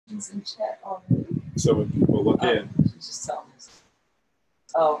She's in chat already. So when people look in. She's just telling us.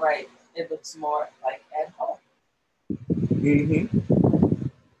 Oh, right. It looks more like at home. Mm-hmm.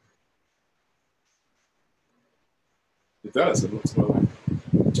 It does. It looks more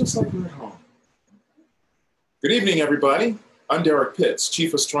like, just like we're at home. Good evening, everybody. I'm Derrick Pitts,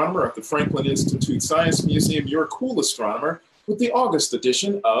 Chief Astronomer at the Franklin Institute Science Museum, your cool astronomer, with the August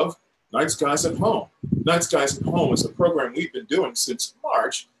edition of Night Skies at Home. Night Skies at Home is a program we've been doing since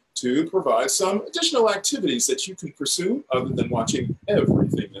March to provide some additional activities that you can pursue other than watching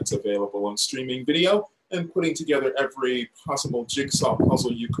everything that's available on streaming video and putting together every possible jigsaw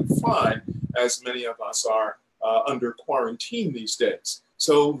puzzle you could find, as many of us are under quarantine these days.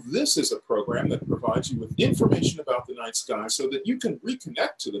 So this is a program that provides you with information about the night sky so that you can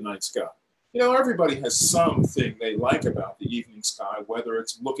reconnect to the night sky. You know, everybody has something they like about the evening sky, whether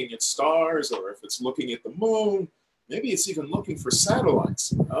it's looking at stars or if it's looking at the moon, maybe it's even looking for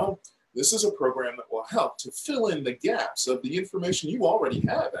satellites. You know? This is a program that will help to fill in the gaps of the information you already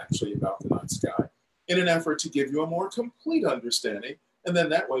have actually about the night sky in an effort to give you a more complete understanding. And then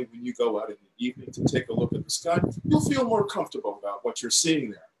that way, when you go out in the evening to take a look at the sky, you'll feel more comfortable about what you're seeing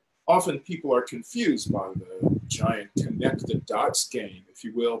there. Often people are confused by the giant connected dots game, if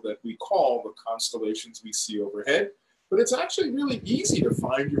you will, that we call the constellations we see overhead. But it's actually really easy to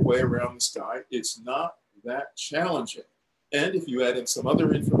find your way around the sky. It's not that challenging. And if you add in some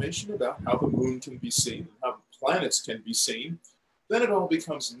other information about how the moon can be seen and how the planets can be seen, then it all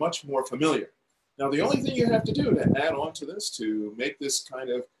becomes much more familiar. Now, the only thing you have to do to add on to this, to make this kind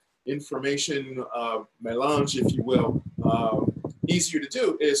of information melange, if you will, easier to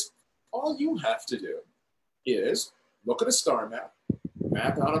do, is all you have to do is look at a star map,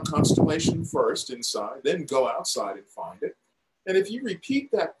 map out a constellation first inside, then go outside and find it. And if you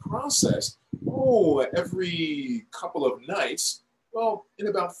repeat that process, every couple of nights, well, in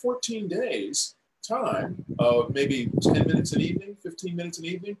about 14 days time of maybe 10 minutes an evening, 15 minutes an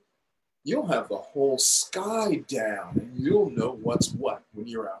evening, you'll have the whole sky down and you'll know what's what when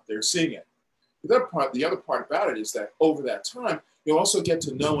you're out there seeing it. The other part about it is that over that time, you'll also get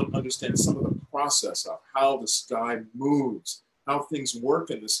to know and understand some of the process of how the sky moves, how things work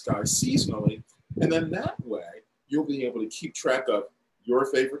in the sky seasonally. And then that way, you'll be able to keep track of your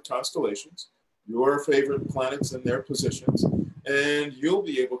favorite constellations, your favorite planets and their positions, and you'll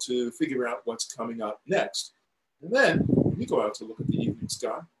be able to figure out what's coming up next. And then when you go out to look at the evening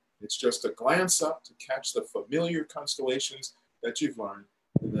sky, it's just a glance up to catch the familiar constellations that you've learned,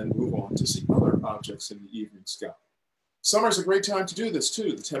 and then move on to see other objects in the evening sky. Summer's a great time to do this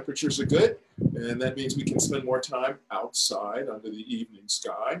too. The temperatures are good, and that means we can spend more time outside under the evening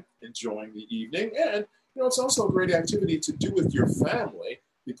sky, enjoying the evening. And you know, it's also a great activity to do with your family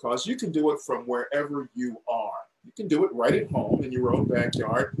because you can do it from wherever you are. You can do it right at home in your own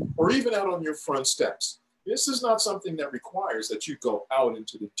backyard or even out on your front steps. This is not something that requires that you go out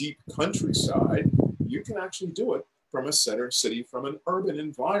into the deep countryside. You can actually do it from a center city, from an urban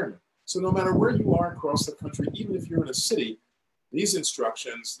environment. So no matter where you are across the country, even if you're in a city, these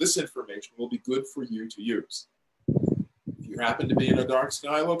instructions, this information will be good for you to use. If you happen to be in a dark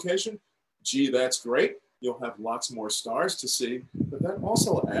sky location, gee, that's great. You'll have lots more stars to see, but that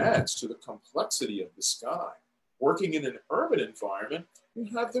also adds to the complexity of the sky. Working in an urban environment,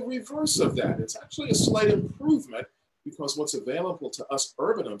 you have the reverse of that. It's actually a slight improvement because what's available to us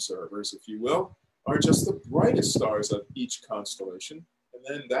urban observers, if you will, are just the brightest stars of each constellation. And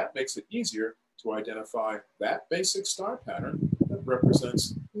then that makes it easier to identify that basic star pattern that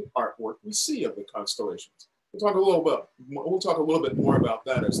represents the artwork we see of the constellations. We'll talk a little bit more about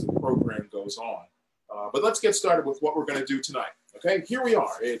that as the program goes on. But let's get started with what we're going to do tonight. Okay, here we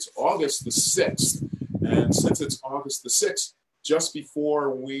are. It's August the 6th. And since it's August the 6th, just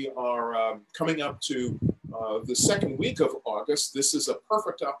before we are coming up to the second week of August, this is a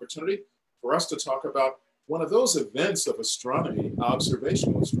perfect opportunity for us to talk about one of those events of astronomy,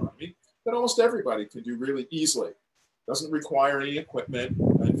 observational astronomy, that almost everybody can do really easily. Doesn't require any equipment.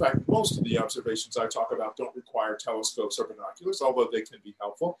 In fact, most of the observations I talk about don't require telescopes or binoculars, although they can be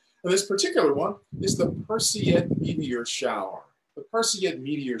helpful. And this particular one is the Perseid meteor shower. The Perseid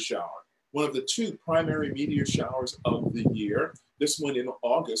meteor shower, one of the two primary meteor showers of the year. This one in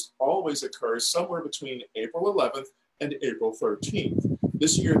August always occurs somewhere between April 11th and April 13th.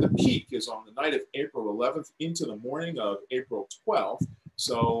 This year, the peak is on the night of April 11th into the morning of April 12th.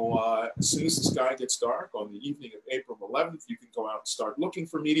 So as soon as the sky gets dark on the evening of April 11th, you can go out and start looking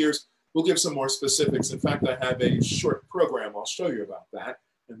for meteors. We'll give some more specifics. In fact, I have a short program I'll show you about that.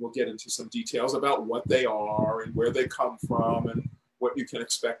 And we'll get into some details about what they are and where they come from and what you can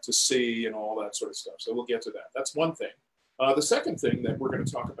expect to see and all that sort of stuff. So we'll get to that. That's one thing. The second thing that we're going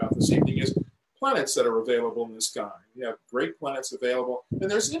to talk about this evening is planets that are available in the sky. We have great planets available, and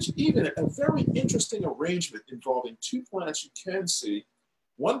there's even a very interesting arrangement involving two planets you can see,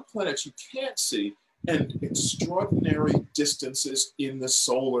 one planet you can't see, and extraordinary distances in the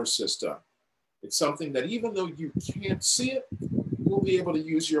solar system. It's something that even though you can't see it, you'll be able to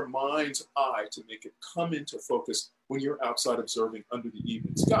use your mind's eye to make it come into focus when you're outside observing under the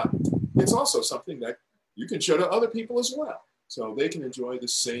evening sky. It's also something that you can show to other people as well, so they can enjoy the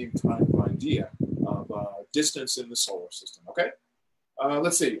same kind of idea of distance in the solar system, okay?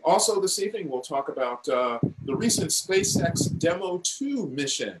 Let's see. Also this evening, we'll talk about the recent SpaceX Demo 2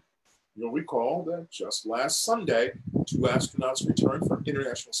 mission. You'll recall that just last Sunday, 2 astronauts returned from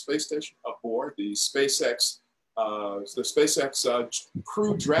International Space Station aboard the SpaceX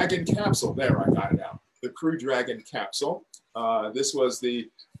Crew Dragon capsule. There, I got it out. The Crew Dragon capsule. This was the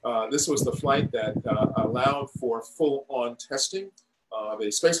flight that allowed for full-on testing of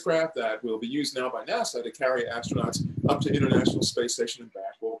a spacecraft that will be used now by NASA to carry astronauts up to International Space Station and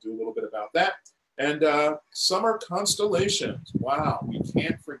back. We'll do a little bit about that. And summer constellations. Wow, we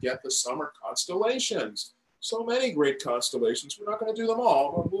can't forget the summer constellations. So many great constellations. We're not going to do them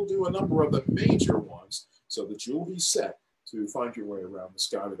all, but we'll do a number of the major ones so that you'll be set to find your way around the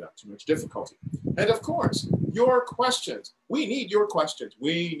sky without too much difficulty. And of course, your questions. We need your questions.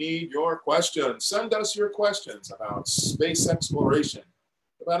 We need your questions. Send us your questions about space exploration,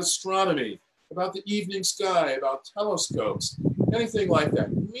 about astronomy, about the evening sky, about telescopes, anything like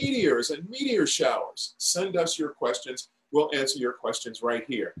that. Meteors and meteor showers. Send us your questions. We'll answer your questions right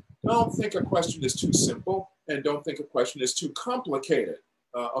here. Don't think a question is too simple, and don't think a question is too complicated.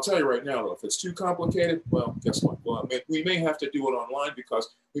 I'll tell you right now, though, if it's too complicated, well, guess what? Well, we may have to do it online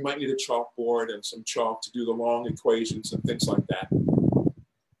because we might need a chalkboard and some chalk to do the long equations and things like that.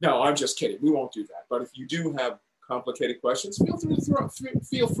 No, I'm just kidding. We won't do that. But if you do have complicated questions, feel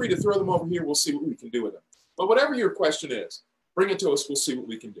free to throw them over here. We'll see what we can do with them. But whatever your question is, bring it to us. We'll see what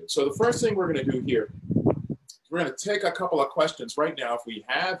we can do. So the first thing we're going to do here, we're going to take a couple of questions right now if we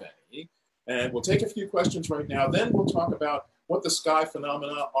have any. And we'll take a few questions right now. Then we'll talk about what the sky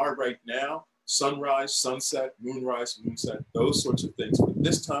phenomena are right now. Sunrise, sunset, moonrise, moonset, those sorts of things. But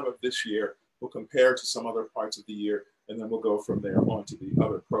this time of this year, we'll compare to some other parts of the year, and then we'll go from there on to the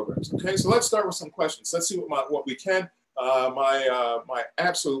other programs. Okay, so let's start with some questions. Let's see what we can. My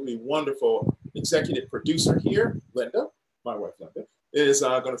absolutely wonderful executive producer here, Linda, my wife Linda, is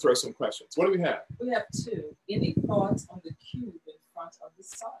going to throw some questions. What do we have? We have 2. Any thoughts on the cube in front of the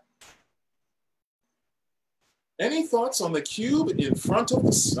sun? Any thoughts on the cube in front of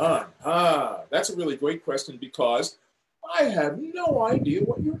the sun? That's a really great question because I have no idea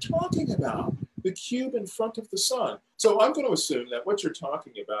what you're talking about. The cube in front of the sun. So I'm going to assume that what you're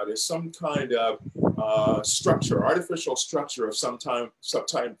talking about is some kind of structure, artificial structure of some type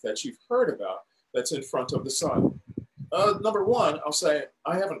that you've heard about that's in front of the sun. Number one, I'll say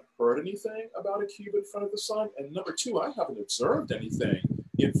I haven't heard anything about a cube in front of the sun. And number 2, I haven't observed anything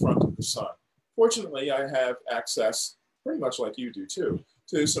in front of the sun. Fortunately, I have access, pretty much like you do too,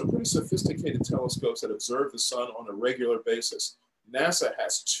 to some pretty sophisticated telescopes that observe the sun on a regular basis. NASA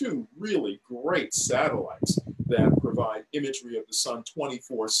has 2 really great satellites that provide imagery of the sun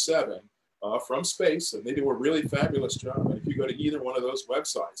 24/7 from space, and they do a really fabulous job. And if you go to either one of those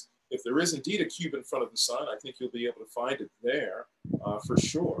websites, if there is indeed a cube in front of the sun, I think you'll be able to find it there for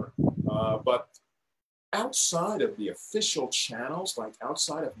sure. But outside of the official channels, like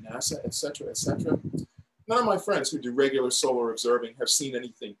outside of NASA, et cetera, none of my friends who do regular solar observing have seen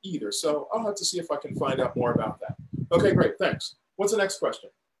anything either. So I'll have to see if I can find out more about that. Okay, great, thanks. What's the next question?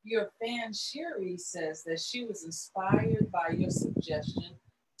 Your fan Sherry says that she was inspired by your suggestion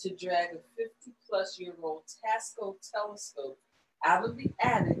to drag a 50-plus-year-old Tasco telescope out of the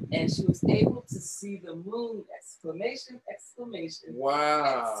attic, and she was able to see the moon! Exclamation, exclamation,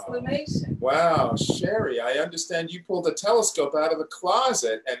 wow. Exclamation. Wow, Sherry, I understand you pulled a telescope out of the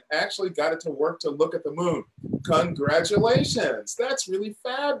closet and actually got it to work to look at the moon. Congratulations, that's really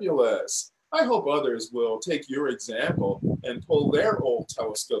fabulous. I hope others will take your example and pull their old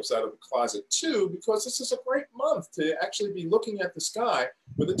telescopes out of the closet too, because this is a great month to actually be looking at the sky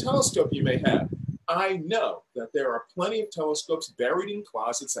with a telescope you may have. I know that there are plenty of telescopes buried in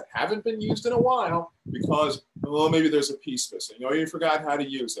closets that haven't been used in a while because, oh, maybe there's a piece missing, or you forgot how to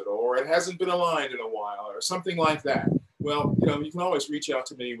use it, or it hasn't been aligned in a while, or something like that. Well, you can always reach out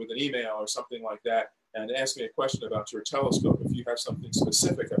to me with an email or something like that and ask me a question about your telescope. If you have something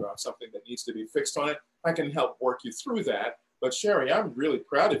specific about something that needs to be fixed on it, I can help work you through that. But Sherry, I'm really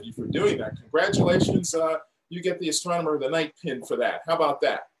proud of you for doing that. Congratulations. You get the Astronomer of the Night pin for that. How about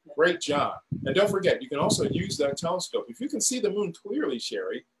that? Great job. And don't forget, you can also use that telescope. If you can see the moon clearly,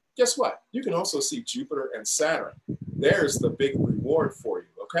 Sherry, guess what? You can also see Jupiter and Saturn. There's the big reward for you,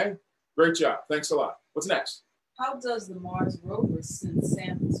 okay? Great job. Thanks a lot. What's next? How does the Mars rover send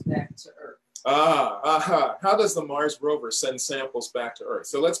samples back to Earth? How does the Mars rover send samples back to Earth?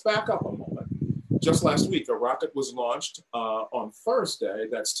 So let's back up a moment. Just last week, a rocket was launched on Thursday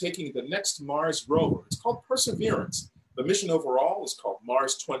that's taking the next Mars rover. It's called Perseverance. The mission overall is called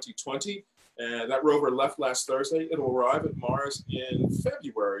Mars 2020. And that rover left last Thursday. It'll arrive at Mars in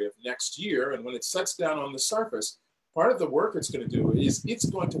February of next year. And when it sets down on the surface, part of the work it's going to do is it's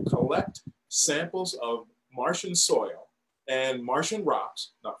going to collect samples of Martian soil and Martian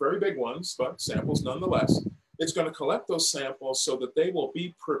rocks, not very big ones, but samples nonetheless. It's going to collect those samples so that they will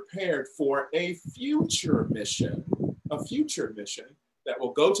be prepared for a future mission that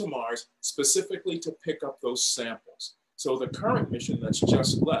will go to Mars specifically to pick up those samples. So the current mission that's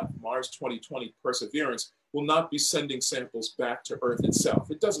just left, Mars 2020 Perseverance, will not be sending samples back to Earth itself.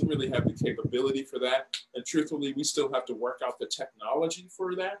 It doesn't really have the capability for that. And truthfully, we still have to work out the technology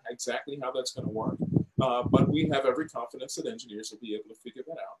for that, exactly how that's going to work. But we have every confidence that engineers will be able to figure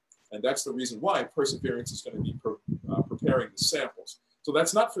that out. And that's the reason why Perseverance is going to be preparing the samples. So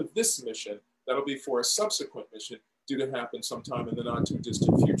that's not for this mission. That'll be for a subsequent mission due to happen sometime in the not too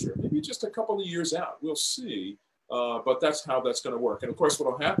distant future. Maybe just a couple of years out. We'll see. But that's how that's going to work. And of course,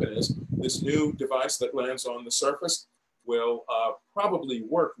 what will happen is this new device that lands on the surface will probably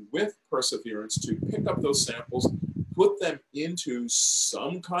work with Perseverance to pick up those samples, put them into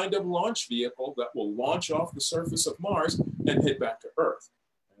some kind of launch vehicle that will launch off the surface of Mars and head back to Earth.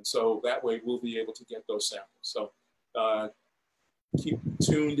 And so that way we'll be able to get those samples. So keep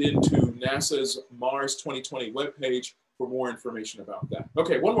tuned into NASA's Mars 2020 webpage for more information about that.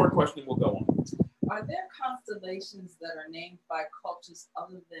 Okay, one more question and we'll go on. Are there constellations that are named by cultures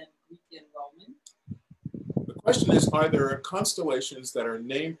other than Greek and Roman? The question is, are there constellations that are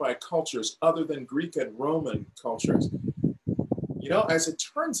named by cultures other than Greek and Roman cultures? You know, as it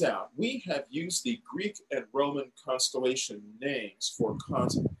turns out, we have used the Greek and Roman constellation names for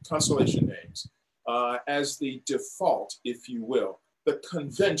constellation names as the default, if you will. The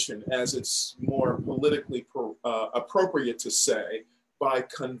convention, as it's more politically appropriate to say, by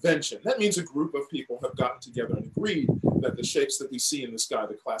convention. That means a group of people have gotten together and agreed that the shapes that we see in the sky,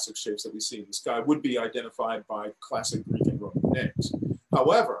 the classic shapes that we see in the sky, would be identified by classic Greek and Roman names.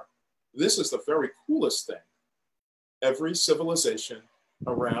 However, this is the very coolest thing. Every civilization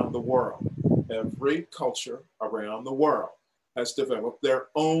around the world, every culture around the world has developed their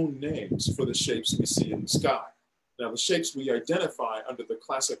own names for the shapes we see in the sky. Now, the shapes we identify under the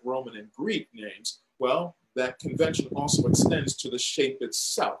classic Roman and Greek names, well, that convention also extends to the shape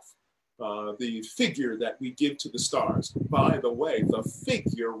itself, the figure that we give to the stars. By the way, the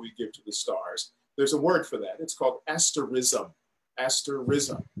figure we give to the stars, there's a word for that. It's called asterism.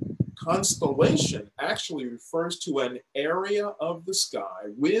 Asterism. Constellation actually refers to an area of the sky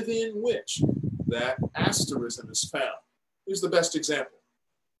within which that asterism is found. Here's the best example.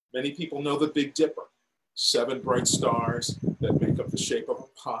 Many people know the Big Dipper, 7 bright stars that make up the shape of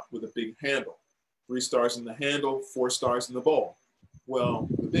a pot with a big handle. 3 stars in the handle, 4 stars in the bowl. Well,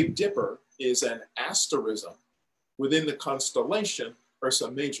 the Big Dipper is an asterism within the constellation Ursa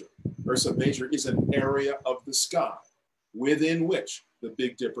Major. Ursa Major is an area of the sky within which the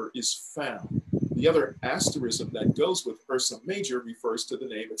Big Dipper is found. The other asterism that goes with Ursa Major refers to the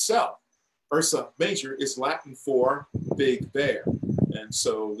name itself. Ursa Major is Latin for Big Bear. And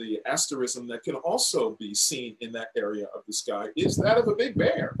so the asterism that can also be seen in that area of the sky is that of a big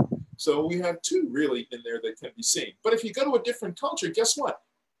bear. So we have 2 really in there that can be seen. But if you go to a different culture, guess what?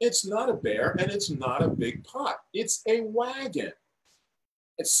 It's not a bear and it's not a big pot. It's a wagon.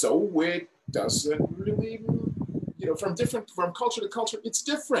 And so it doesn't really, you know, from culture to culture, it's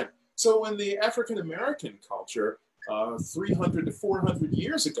different. So in the African-American culture, 300 to 400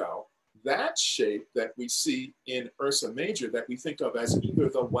 years ago, that shape that we see in Ursa Major that we think of as either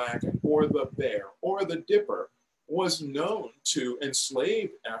the wagon or the bear or the dipper was known to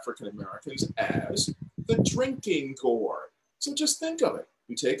enslaved African Americans as the drinking gourd. So just think of it.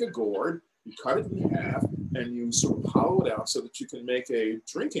 You take a gourd, you cut it in half, and you sort of hollow it out so that you can make a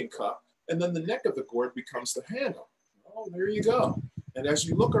drinking cup, and then the neck of the gourd becomes the handle. Oh, there you go. And as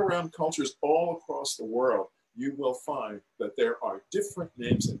you look around cultures all across the world, you will find that there are different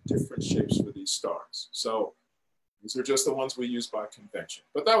names and different shapes for these stars. So these are just the ones we use by convention.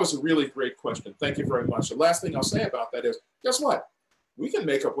 But that was a really great question. Thank you very much. The last thing I'll say about that is, guess what? We can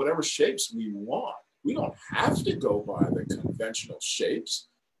make up whatever shapes we want. We don't have to go by the conventional shapes.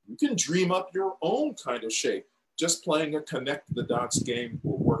 You can dream up your own kind of shape. just playing a connect the dots game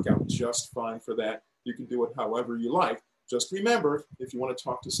will work out just fine for that. You can do it however you like. Just remember, if you want to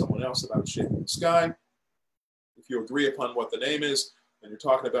talk to someone else about shaping the sky, if you agree upon what the name is and you're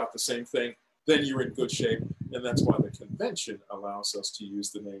talking about the same thing, then you're in good shape. And that's why the convention allows us to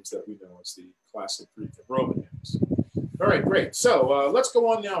use the names that we know as the classic Greek and Roman names. All right, great. So let's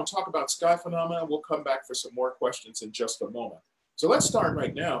go on now and talk about sky phenomena. We'll come back for some more questions in just a moment. So let's start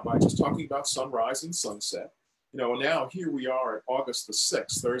right now by just talking about sunrise and sunset. You know, now here we are at August the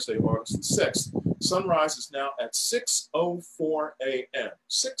 6th, Thursday, August the 6th. Sunrise is now at 6:04 a.m.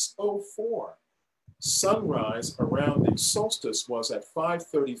 6:04. Sunrise around the solstice was at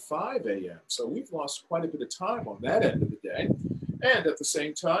 5:35 a.m. So we've lost quite a bit of time on that end of the day. And at the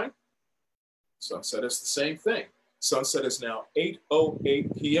same time, sunset is the same thing. Sunset is now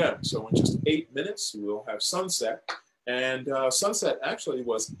 8:08 p.m. So in just 8 minutes, we'll have sunset. And sunset actually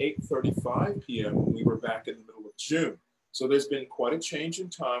was 8:35 p.m. when we were back in the middle of June. So there's been quite a change in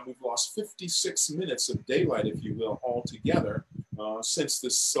time. We've lost 56 minutes of daylight, if you will, altogether since the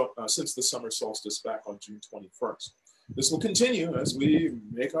summer solstice back on June 21st. This will continue as we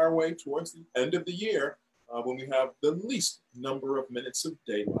make our way towards the end of the year when we have the least number of minutes of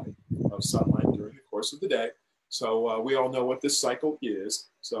daylight, of sunlight during the course of the day. So we all know what this cycle is.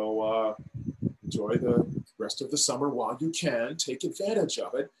 So enjoy the rest of the summer while you can. Take advantage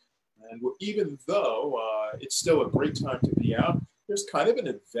of it. And even though it's still a great time to be out, there's kind of an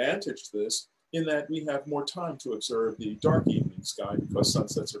advantage to this in that we have more time to observe the dark evening sky because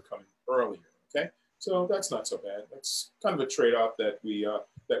sunsets are coming earlier, okay? So that's not so bad. That's kind of a trade-off that we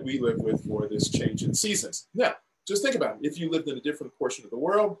live with for this change in seasons. Now, just think about it. If you lived in a different portion of the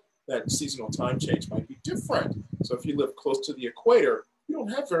world, that seasonal time change might be different. So if you live close to the equator, you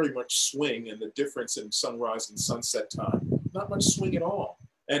don't have very much swing in the difference in sunrise and sunset time. Not much swing at all.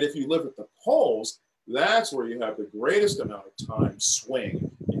 And if you live at the poles, that's where you have the greatest amount of time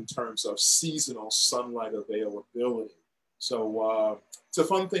swing in terms of seasonal sunlight availability. So it's a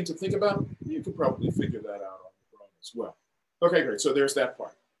fun thing to think about. You can probably figure that out on your own as well. Okay, great. So there's that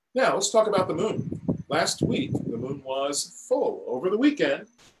part. Now let's talk about the moon. Last week, the moon was full over the weekend.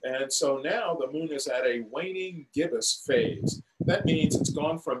 And so now the moon is at a waning gibbous phase. That means it's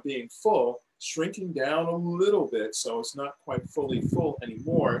gone from being full, shrinking down a little bit. So it's not quite fully full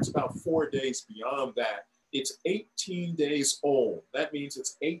anymore. It's about 4 days beyond that. It's 18 days old. That means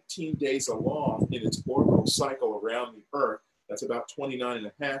it's 18 days along in its orbital cycle around the Earth. That's about 29 and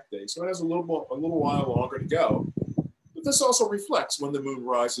a half days. So it has a little while longer to go. But this also reflects when the moon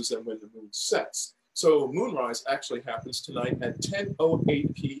rises and when the moon sets. So moonrise actually happens tonight at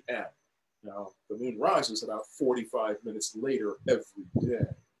 10:08 p.m. Now, the moon rises about 45 minutes later every day.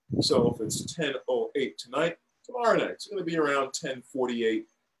 So if it's 10:08 tonight, tomorrow night, it's going to be around 10:48,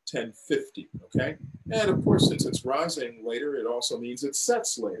 10:50, okay? And of course, since it's rising later, it also means it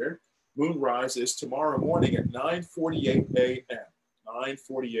sets later. Moonrise is tomorrow morning at 9:48 a.m.,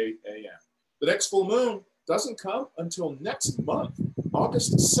 9:48 a.m. The next full moon doesn't come until next month,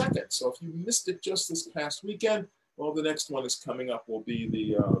 August 2nd. So if you missed it just this past weekend, well, the next one is coming up will be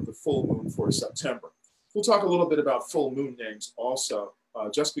the full moon for September. We'll talk a little bit about full moon names also,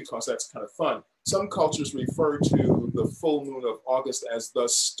 just because that's kind of fun. Some cultures refer to the full moon of August as the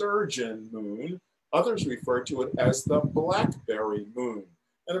sturgeon moon. Others refer to it as the blackberry moon.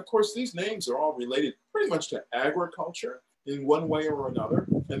 And of course, these names are all related pretty much to agriculture in one way or another.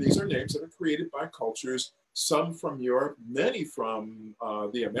 And these are names that are created by cultures, some from Europe, many from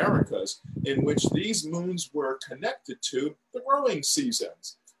the Americas, in which these moons were connected to the growing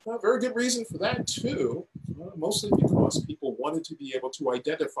seasons. Very good reason for that too, mostly because people wanted to be able to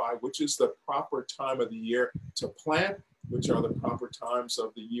identify which is the proper time of the year to plant, which are the proper times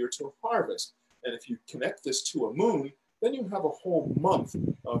of the year to harvest. And if you connect this to a moon, then you have a whole month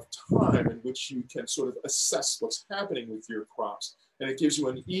of time in which you can sort of assess what's happening with your crops. And it gives you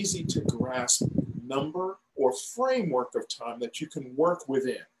an easy to grasp number or framework of time that you can work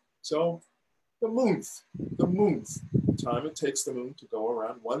within. So the time it takes the moon to go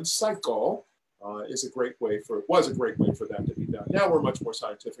around one cycle was a great way for that to be done. Now we're much more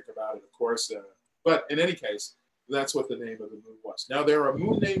scientific about it, of course, but in any case, that's what the name of the moon was. Now there are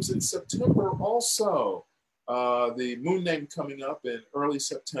moon names in September also. The moon name coming up in early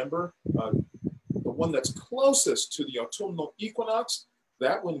September, the one that's closest to the autumnal equinox,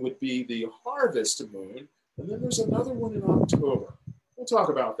 that one would be the harvest moon. And then there's another one in October. We'll talk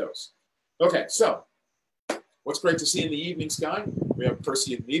about those. Okay, so what's great to see in the evening sky? We have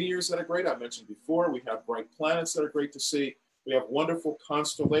Perseid meteors that are great. I mentioned before. We have bright planets that are great to see. We have wonderful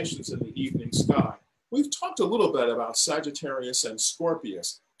constellations in the evening sky. We've talked a little bit about Sagittarius and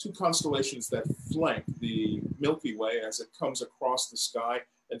Scorpius. two constellations that flank the Milky Way as it comes across the sky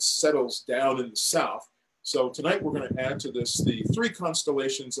and settles down in the south. So tonight we're going to add to this the three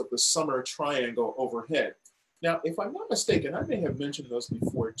constellations of the summer triangle overhead. Now, if I'm not mistaken, I may have mentioned those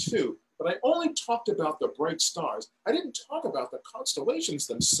before too, but I only talked about the bright stars. I didn't talk about the constellations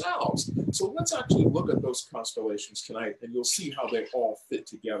themselves. So let's actually look at those constellations tonight, and you'll see how they all fit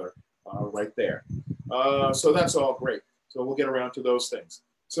together right there. So that's all great. So we'll get around to those things.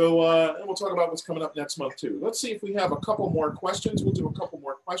 So and we'll talk about what's coming up next month too. Let's see if we have a couple more questions. We'll do a couple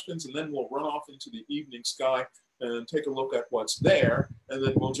more questions, and then we'll run off into the evening sky and take a look at what's there, and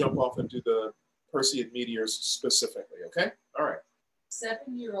then we'll jump off into the Perseid meteors specifically, okay? All right.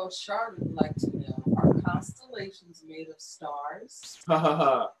 7-year-old Charlotte would like to know, are constellations made of stars? Ha ha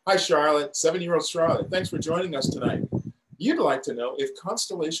ha. Hi, Charlotte. 7-year-old Charlotte. Thanks for joining us tonight. You'd like to know if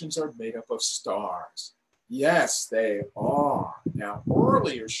constellations are made up of stars. Yes, they are. Now,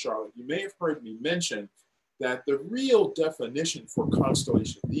 earlier, Charlotte, you may have heard me mention that the real definition for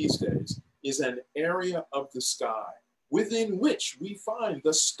constellation these days is an area of the sky within which we find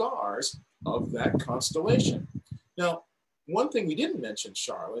the stars of that constellation. Now, one thing we didn't mention,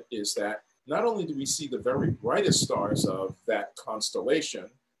 Charlotte, is that not only do we see the very brightest stars of that constellation,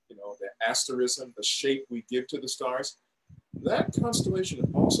 you know, the asterism, the shape we give to the stars, that constellation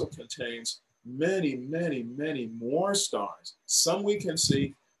also contains many, many, many more stars. Some we can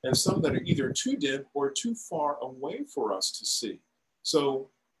see, and some that are either too dim or too far away for us to see. So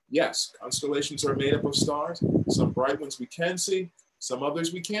yes, constellations are made up of stars. Some bright ones we can see, some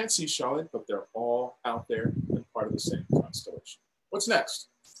others we can't see, Charlotte, but they're all out there and part of the same constellation. What's next?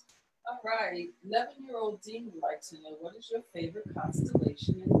 All right, 11-year-old Dean would like to know, what is your favorite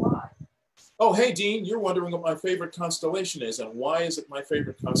constellation and why? Oh, hey, Dean, you're wondering what my favorite constellation is and why is it my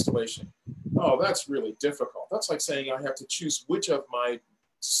favorite constellation? Oh, that's really difficult. That's like saying I have to choose which of my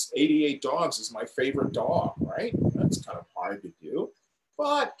 88 dogs is my favorite dog, right? That's kind of hard to do,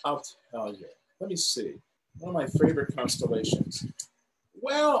 but I'll tell you. Let me see. One of my favorite constellations.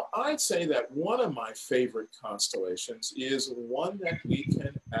 Well, I'd say that one of my favorite constellations is one that we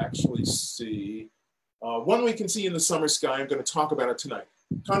can actually see, one we can see in the summer sky. I'm going to talk about it tonight.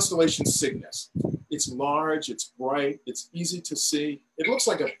 Constellation Cygnus. It's large, it's bright, it's easy to see. It looks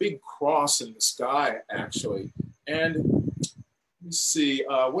like a big cross in the sky, actually. And let me see,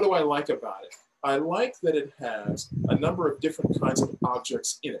 what do I like about it? I like that it has a number of different kinds of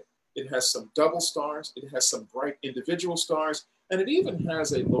objects in it. It has some double stars, it has some bright individual stars, and it even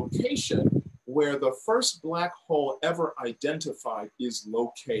has a location where the first black hole ever identified is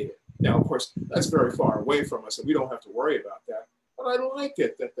located. Now, of course, that's very far away from us, and we don't have to worry about that. But I like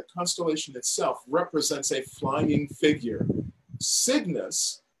it that the constellation itself represents a flying figure.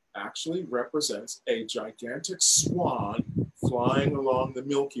 Cygnus actually represents a gigantic swan flying along the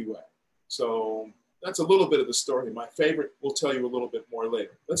Milky Way. So that's a little bit of the story. My favorite, we'll tell you a little bit more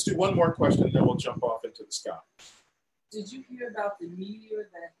later. Let's do one more question, and then we'll jump off into the sky. Did you hear about the meteor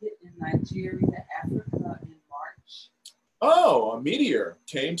that hit in Nigeria, Africa in March? Oh, a meteor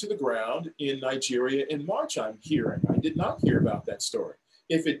came to the ground in Nigeria in March, I'm hearing. I did not hear about that story.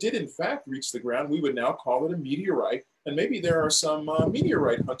 If it did in fact reach the ground, we would now call it a meteorite, and maybe there are some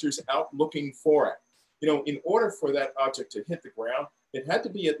meteorite hunters out looking for it. You know, in order for that object to hit the ground, it had to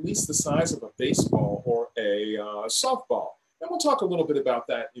be at least the size of a baseball or a softball. And we'll talk a little bit about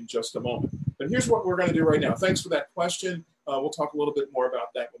that in just a moment. But here's what we're going to do right now. Thanks for that question. We'll talk a little bit more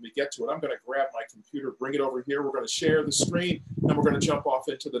about that when we get to it. I'm going to grab my computer, bring it over here. We're going to share the screen, and we're going to jump off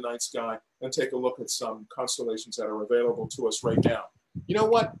into the night sky and take a look at some constellations that are available to us right now. You know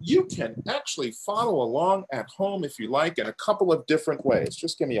what? You can actually follow along at home if you like in a couple of different ways.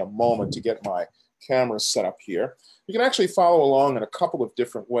 Just give me a moment to get my camera set up here. You can actually follow along in a couple of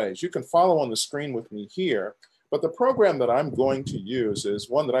different ways. You can follow on the screen with me here, but the program that I'm going to use is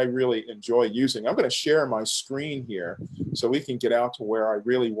one that I really enjoy using. I'm going to share my screen here so we can get out to where I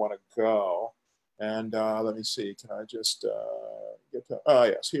really want to go. And let me see, can I just get to, oh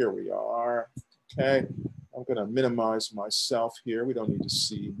yes, here we are. Okay, I'm going to minimize myself here. We don't need to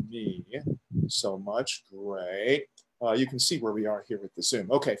see me so much. Great. You can see where we are here with the Zoom.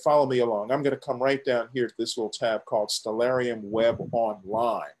 Okay, follow me along. I'm going to come right down here to this little tab called Stellarium Web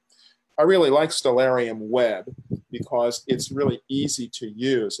Online. I really like Stellarium Web because it's really easy to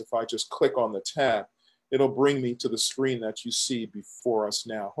use. If I just click on the tab, it'll bring me to the screen that you see before us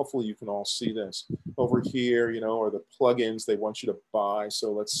now. Hopefully you can all see this. Over here, you know, are the plugins they want you to buy.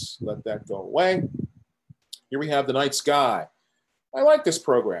 So let's let that go away. Here we have the night sky. I like this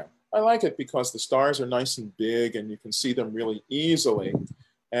program. I like it because the stars are nice and big and you can see them really easily.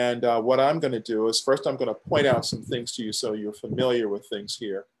 And what I'm going to do is first I'm going to point out some things to you so you're familiar with things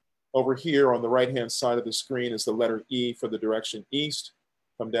here. Over here on the right-hand side of the screen is the letter E for the direction east.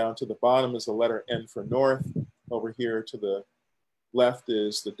 Come down to the bottom is the letter N for north. Over here to the left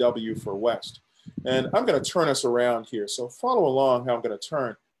is the W for west. And I'm going to turn us around here. So follow along how I'm going to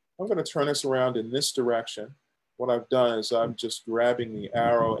turn. I'm going to turn us around in this direction. What I've done is I'm just grabbing the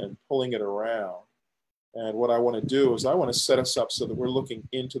arrow and pulling it around. And what I want to do is I want to set us up so that we're looking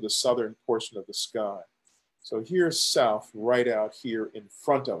into the southern portion of the sky. So here's south right out here in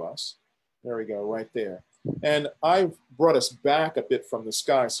front of us. There we go, right there. And I've brought us back a bit from the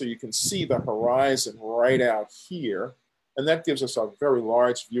sky so you can see the horizon right out here. And that gives us a very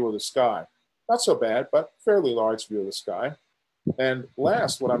large view of the sky. Not so bad, but fairly large view of the sky. And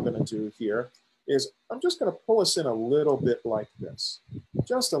last, what I'm going to do here is I'm just going to pull us in a little bit like this.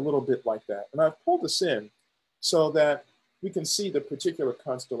 Just a little bit like that. And I've pulled this in so that we can see the particular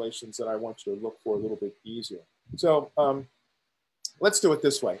constellations that I want you to look for a little bit easier. So let's do it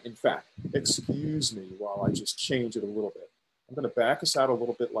this way. In fact, excuse me while I just change it a little bit. I'm going to back us out a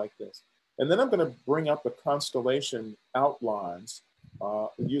little bit like this. And then I'm going to bring up the constellation outlines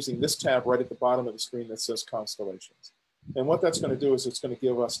using this tab right at the bottom of the screen that says Constellations. And what that's going to do is it's going to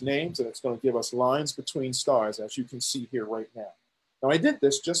give us names and it's going to give us lines between stars, as you can see here right now. Now, I did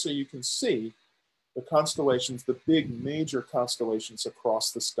this just so you can see the constellations, the big major constellations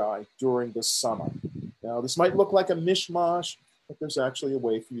across the sky during the summer. Now, this might look like a mishmash, but there's actually a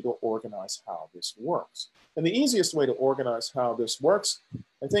way for you to organize how this works. And the easiest way to organize how this works,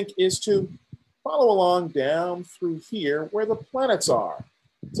 I think, is to follow along down through here where the planets are.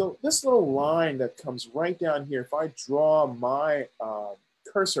 So this little line that comes right down here, if I draw my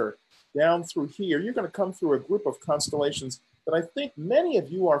cursor down through here, you're going to come through a group of constellations that I think many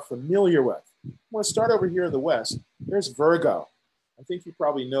of you are familiar with. I'm going to start over here in the west. There's Virgo. I think you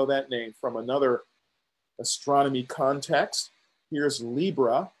probably know that name from another astronomy context. Here's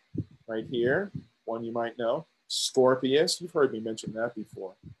Libra right here, one you might know. Scorpius, you've heard me mention that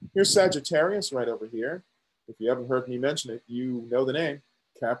before. Here's Sagittarius right over here. If you haven't heard me mention it, you know the name.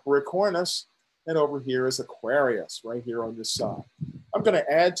 Capricornus. And over here is Aquarius right here on this side. I'm going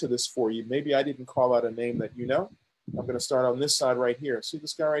to add to this for you. Maybe I didn't call out a name that you know. I'm going to start on this side right here. See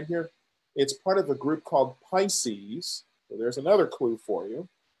this guy right here? It's part of a group called Pisces. So there's another clue for you.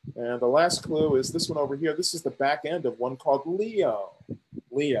 And the last clue is this one over here. This is the back end of one called Leo.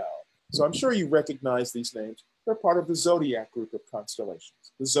 Leo. So I'm sure you recognize these names. They're part of the zodiac group of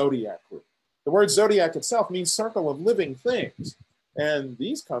constellations, the zodiac group. The word zodiac itself means circle of living things. And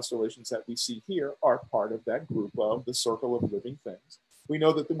these constellations that we see here are part of that group of the circle of living things. We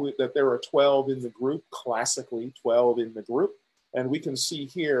know that there are 12 in the group, classically 12 in the group. And we can see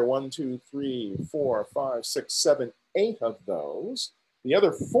here 1, 2, 3, 4, 5, 6, 7, 8 of those. The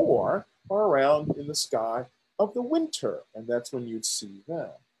other 4 are around in the sky of the winter, and that's when you'd see them.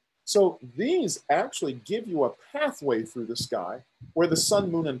 So these actually give you a pathway through the sky where the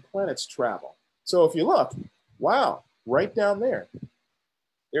sun, moon, and planets travel. So if you look, wow, right down there,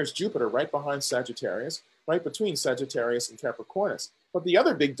 there's Jupiter right behind Sagittarius, right between Sagittarius and Capricornus. But the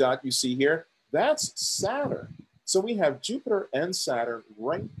other big dot you see here, that's Saturn. So we have Jupiter and Saturn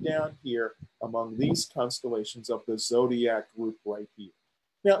right down here among these constellations of the zodiac group right here.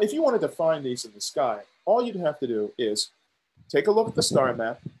 Now, if you wanted to find these in the sky, all you'd have to do is take a look at the star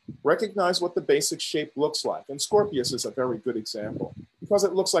map, recognize what the basic shape looks like. And Scorpius is a very good example because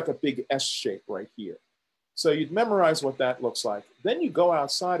it looks like a big S shape right here. So you'd memorize what that looks like. Then you go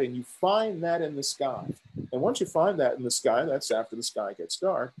outside and you find that in the sky. And once you find that in the sky, that's after the sky gets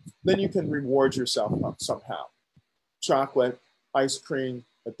dark, then you can reward yourself somehow. Chocolate, ice cream,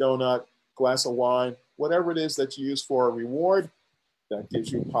 a donut, glass of wine, whatever it is that you use for a reward, that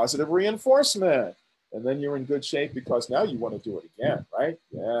gives you positive reinforcement. And then you're in good shape because now you want to do it again, right?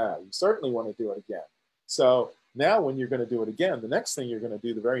 Yeah, you certainly want to do it again. So now when you're going to do it again, the next thing you're going to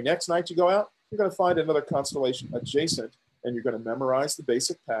do the very next night you go out, you're going to find another constellation adjacent and you're going to memorize the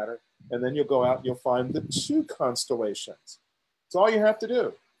basic pattern. And then you'll go out and you'll find the 2 constellations. That's all you have to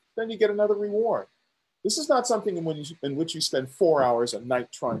do. Then you get another reward. This is not something in which you spend 4 hours a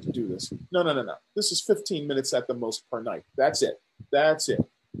night trying to do this. No, no, no, no. This is 15 minutes at the most per night. That's it. That's it.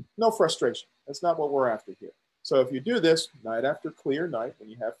 No frustration. That's not what we're after here. So if you do this night after clear night, when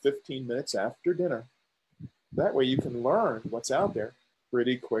you have 15 minutes after dinner, that way you can learn what's out there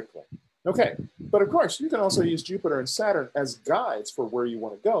pretty quickly. Okay, but of course, you can also use Jupiter and Saturn as guides for where you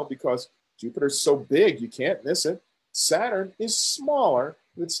want to go because Jupiter's so big you can't miss it. Saturn is smaller,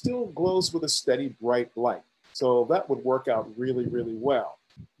 but it still glows with a steady bright light. So that would work out really, really well.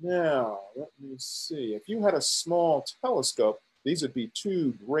 Now, let me see. If you had a small telescope, these would be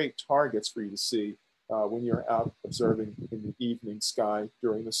two great targets for you to see when you're out observing in the evening sky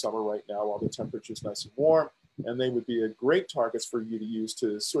during the summer right now while the temperature is nice and warm. And they would be a great targets for you to use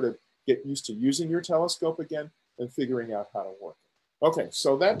to sort of get used to using your telescope again and figuring out how to work it. Okay,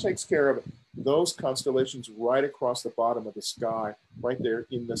 so that takes care of those constellations right across the bottom of the sky, right there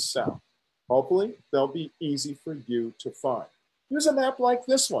in the south. Hopefully, they'll be easy for you to find. Here's a map like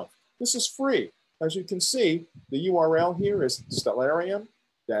this one. This is free. As you can see, the URL here is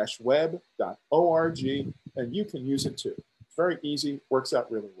stellarium-web.org, and you can use it too. It's very easy, works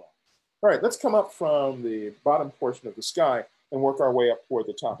out really well. All right, let's come up from the bottom portion of the sky and work our way up toward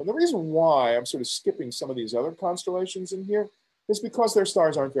the top. And the reason why I'm sort of skipping some of these other constellations in here is because their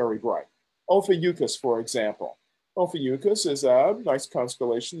stars aren't very bright. Ophiuchus, for example. Ophiuchus is a nice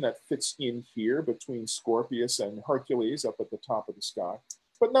constellation that fits in here between Scorpius and Hercules up at the top of the sky,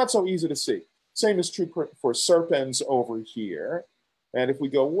 but not so easy to see. Same is true for Serpens over here. And if we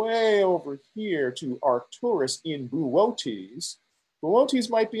go way over here to Arcturus in Boötes, Boötes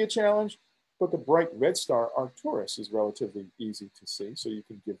might be a challenge, but the bright red star Arcturus is relatively easy to see, so you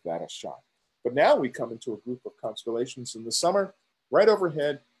can give that a shot. But now we come into a group of constellations in the summer right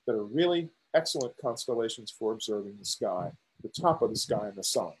overhead that are really excellent constellations for observing the sky, the top of the sky in the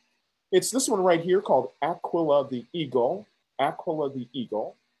summer. It's this one right here called Aquila the Eagle. Aquila the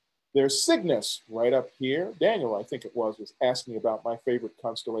Eagle. There's Cygnus right up here. Daniel, I think it was asking about my favorite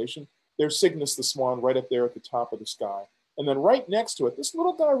constellation. There's Cygnus the Swan right up there at the top of the sky. And then right next to it, this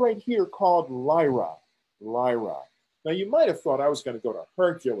little guy right here called Lyra. Lyra. Now you might have thought I was going to go to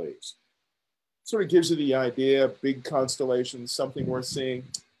Hercules. Sort of gives you the idea, big constellation, something worth seeing.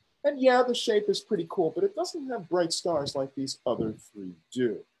 And yeah, the shape is pretty cool, but it doesn't have bright stars like these other three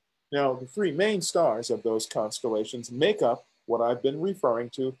do. Now, the three main stars of those constellations make up what I've been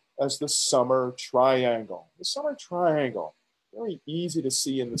referring to as the summer triangle. The summer triangle, very easy to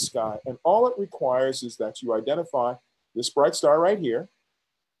see in the sky. And all it requires is that you identify this bright star right here.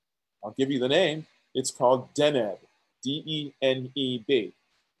 I'll give you the name. It's called Deneb, D-E-N-E-B.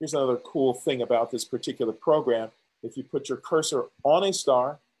 Here's another cool thing about this particular program. If you put your cursor on a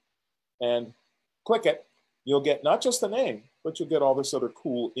star and click it, you'll get not just the name, but you'll get all this other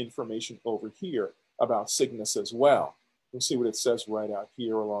cool information over here about Cygnus as well. You'll see what it says right out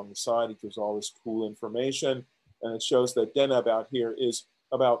here along the side. It gives all this cool information, and it shows that Deneb out here is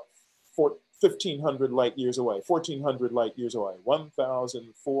about 1,500 light years away, 1,400 light years away,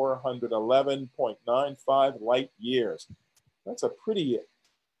 1,411.95 light years. That's a pretty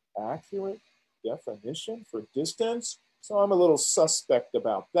accurate definition for distance. So I'm a little suspect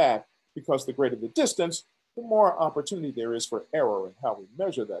about that, because the greater the distance, the more opportunity there is for error in how we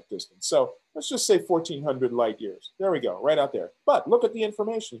measure that distance. So let's just say 1,400 light years. There we go, right out there. But look at the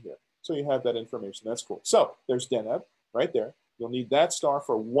information here. So you have that information. That's cool. So there's Deneb right there. You'll need that star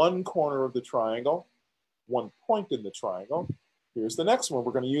for one corner of the triangle, one point in the triangle. Here's the next one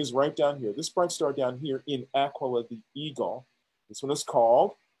we're going to use right down here. This bright star down here in Aquila the Eagle. This one is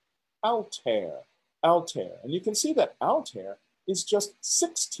called Altair. Altair. And you can see that Altair is just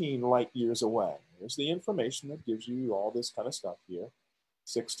 16 light years away. Here's the information that gives you all this kind of stuff here.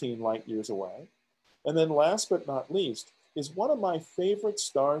 16 light years away. And then last but not least is one of my favorite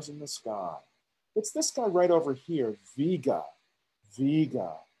stars in the sky. It's this guy right over here, Vega.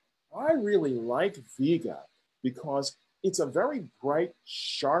 Vega. I really like Vega because it's a very bright,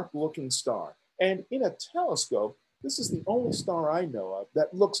 sharp-looking star. And in a telescope, this is the only star I know of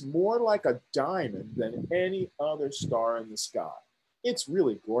that looks more like a diamond than any other star in the sky. It's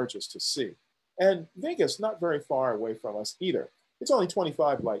really gorgeous to see. And Vega's not very far away from us either. It's only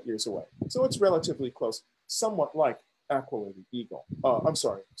 25 light years away. So it's relatively close, somewhat like Aquila the Eagle.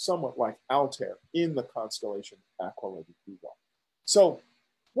 Somewhat like Altair in the constellation Aquila the Eagle. So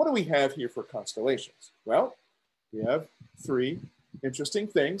what do we have here for constellations? Well, we have three interesting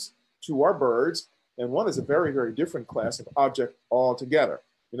things. Two are birds, and one is a very, very different class of object altogether.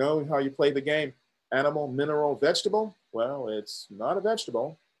 You know how you play the game, animal, mineral, vegetable? Well, it's not a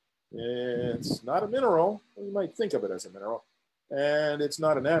vegetable. It's not a mineral. You might think of it as a mineral. And it's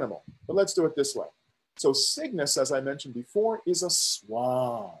not an animal. But let's do it this way. So Cygnus, as I mentioned before, is a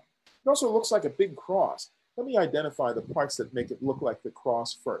swan. It also looks like a big cross. Let me identify the parts that make it look like the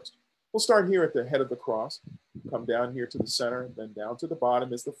cross first. We'll start here at the head of the cross, come down here to the center, then down to the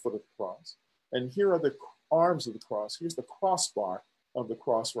bottom is the foot of the cross. And here are the arms of the cross. Here's the crossbar of the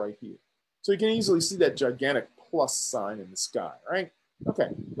cross right here. So you can easily see that gigantic plus sign in the sky, right? Okay,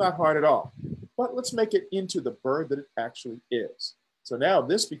 not hard at all. But let's make it into the bird that it actually is. So now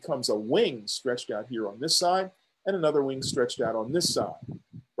this becomes a wing stretched out here on this side and another wing stretched out on this side.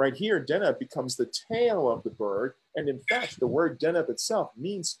 Right here, Deneb becomes the tail of the bird, And in fact, the word Deneb itself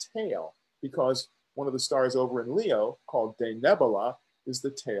means tail, because one of the stars over in Leo, called Denebola, is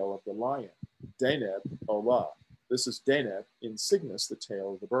the tail of the lion. Deneb Ola. This is Deneb in Cygnus, the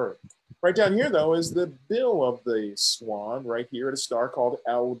tail of the bird. Right down here, though, is the bill of the swan, right here at a star called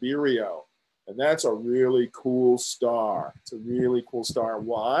Albireo. And that's a really cool star. It's a really cool star.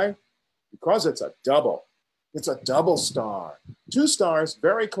 Why? Because it's a double. It's a double star. Two stars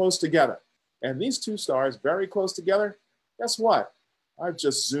very close together. And these two stars very close together, guess what? I've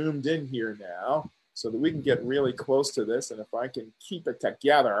just zoomed in here now so that we can get really close to this. And if I can keep it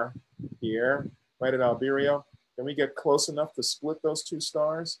together here, right at Albireo, can we get close enough to split those two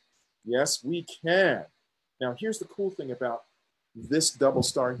stars? Yes, we can. Now, here's the cool thing about this double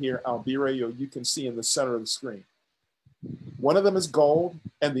star here, Albireo, you can see in the center of the screen. One of them is gold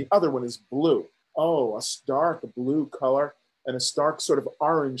and the other one is blue. Oh, a stark blue color and a stark sort of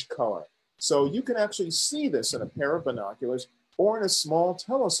orange color. So you can actually see this in a pair of binoculars or in a small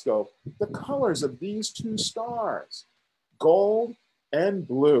telescope, the colors of these two stars, gold and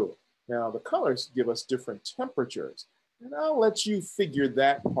blue. Now, the colors give us different temperatures, and I'll let you figure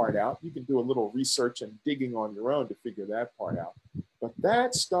that part out. You can do a little research and digging on your own to figure that part out. But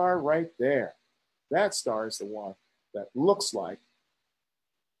that star right there, that star is the one that looks like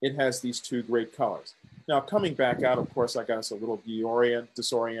it has these two great colors. Now, coming back out, of course, I got us a little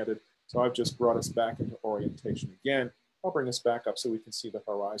disoriented, so I've just brought us back into orientation again. I'll bring us back up so we can see the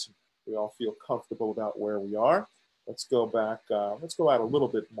horizon. We all feel comfortable about where we are. Let's go back. Let's go out a little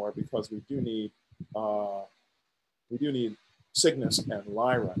bit more because we do need Cygnus and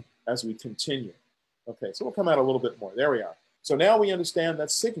Lyra as we continue. Okay, so we'll come out a little bit more. There we are. So now we understand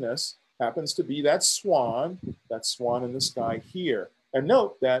that Cygnus happens to be that swan in the sky here. And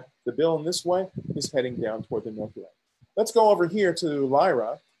note that the bill in this way is heading down toward the Milky Way. Let's go over here to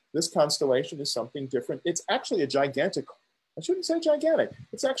Lyra. This constellation is something different. It's actually a gigantic, I shouldn't say gigantic,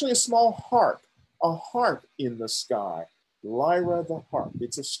 it's actually a small harp in the sky. Lyra the harp.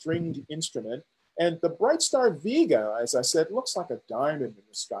 It's a stringed instrument. And the bright star Vega, as I said, looks like a diamond in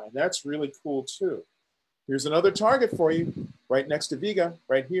the sky. And that's really cool too. Here's another target for you, right next to Vega,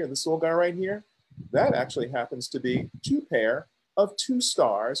 right here, this little guy right here. That actually happens to be two pair of two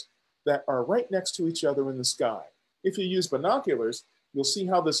stars that are right next to each other in the sky. If you use binoculars, you'll see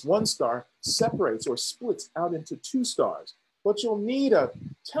how this one star separates or splits out into two stars. But you'll need a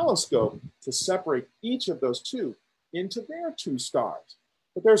telescope to separate each of those two into their two stars.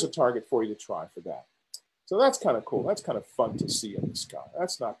 But there's a target for you to try for that. So that's kind of cool. That's kind of fun to see in the sky.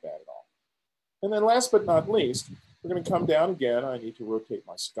 That's not bad at all. And then last but not least, we're going to come down again. I need to rotate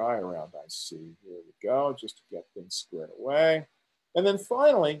my sky around, I see. Here we go, just to get things squared away. And then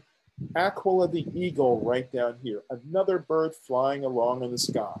finally, Aquila the eagle right down here, another bird flying along in the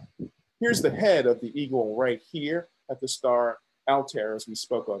sky. Here's the head of the eagle right here at the star Altair, as we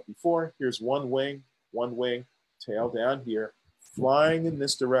spoke of before. Here's one wing, tail down here, flying in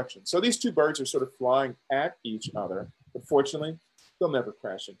this direction. So these two birds are sort of flying at each other, but fortunately, they'll never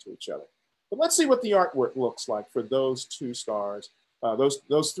crash into each other. But let's see what the artwork looks like for those two stars,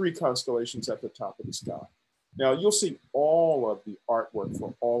 those three constellations at the top of the sky. Now, you'll see all of the artwork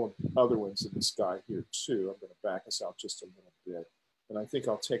for all of the other ones in the sky here, too. I'm going to back us out just a little bit. And I think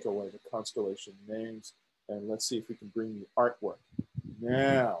I'll take away the constellation names, and let's see if we can bring the artwork.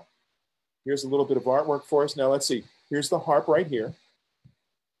 Now, here's a little bit of artwork for us. Now, let's see. Here's the harp right here.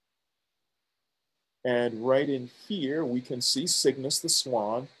 And right in here, we can see Cygnus the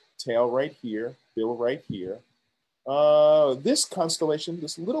swan, tail right here, bill right here. This constellation,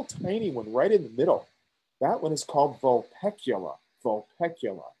 this little tiny one right in the middle, that one is called Vulpecula,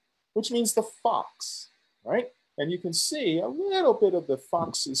 which means the fox, right? And you can see a little bit of the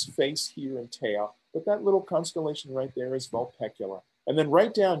fox's face here and tail, but that little constellation right there is Vulpecula. And then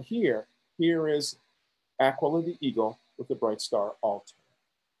right down here, here is Aquila the eagle with the bright star Altair.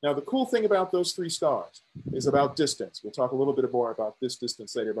 Now, the cool thing about those three stars is about distance. We'll talk a little bit more about this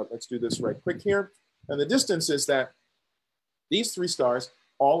distance later, but let's do this right quick here. And the distance is that these three stars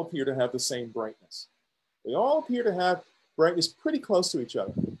all appear to have the same brightness. They all appear to have brightness pretty close to each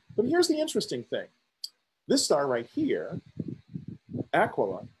other. But here's the interesting thing. This star right here,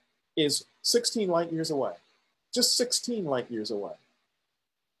 Aquila, is 16 light years away. Just 16 light years away.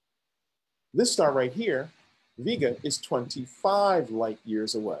 This star right here, Vega, is 25 light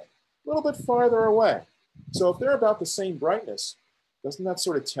years away, a little bit farther away. So if they're about the same brightness, doesn't that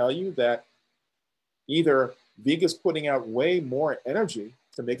sort of tell you that either Vega's putting out way more energy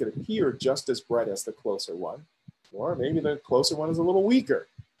to make it appear just as bright as the closer one, or maybe the closer one is a little weaker.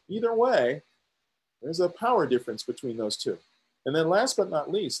 Either way, there's a power difference between those two. And then last but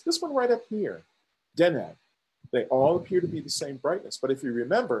not least, this one right up here, Deneb. They all appear to be the same brightness. But if you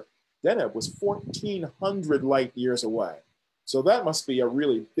remember, Deneb was 1,400 light years away. So that must be a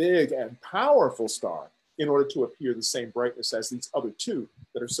really big and powerful star in order to appear the same brightness as these other two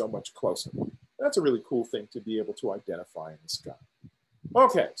that are so much closer. That's a really cool thing to be able to identify in the sky.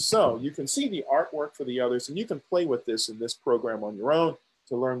 Okay, so you can see the artwork for the others, and you can play with this in this program on your own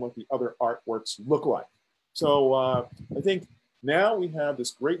to learn what the other artworks look like. So I think now we have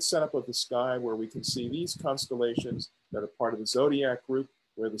this great setup of the sky where we can see these constellations that are part of the zodiac group,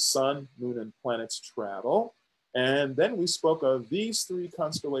 where the sun, moon, and planets travel. And then we spoke of these three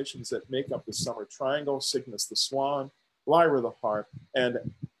constellations that make up the summer triangle: Cygnus the swan, Lyra the harp, and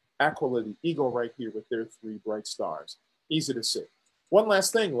Aquila the eagle right here with their three bright stars. Easy to see. One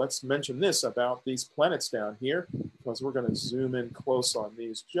last thing, let's mention this about these planets down here, because we're going to zoom in close on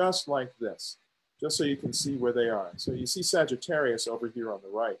these just like this, just so you can see where they are. So you see Sagittarius over here on the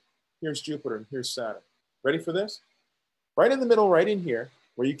right. Here's Jupiter and here's Saturn. Ready for this? Right in the middle, right in here,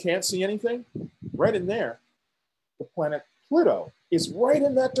 where you can't see anything, right in there, the planet Pluto is right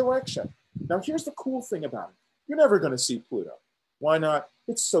in that direction. Now here's the cool thing about it. You're never going to see Pluto. Why not?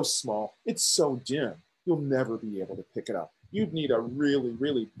 It's so small. It's so dim. You'll never be able to pick it up. You'd need a really,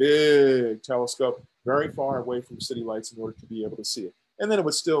 really big telescope very far away from city lights in order to be able to see it. And then it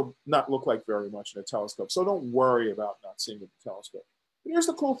would still not look like very much in a telescope. So don't worry about not seeing it in the telescope. But here's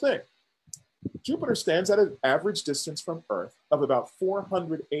the cool thing. Jupiter stands at an average distance from Earth of about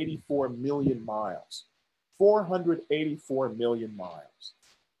 484 million miles. 484 million miles.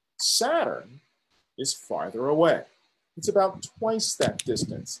 Saturn is farther away. It's about twice that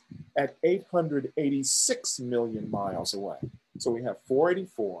distance at 886 million miles away. So we have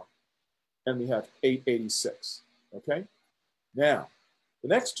 484 and we have 886, okay? Now, the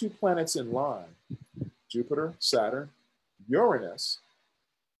next two planets in line, Jupiter, Saturn, Uranus,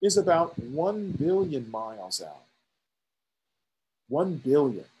 is about 1 billion miles out. 1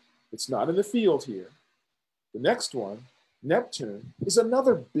 billion. It's not in the field here. The next one, Neptune, is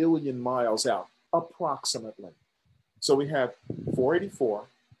another billion miles out, approximately. So we have 484,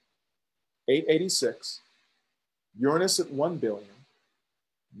 886, Uranus at 1 billion,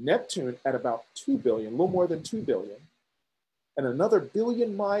 Neptune at about 2 billion, a little more than 2 billion, and another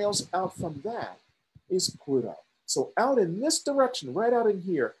billion miles out from that is Pluto. So out in this direction, right out in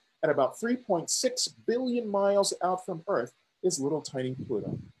here, at about 3.6 billion miles out from Earth is little tiny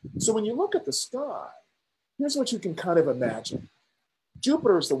Pluto. So when you look at the sky, here's what you can kind of imagine.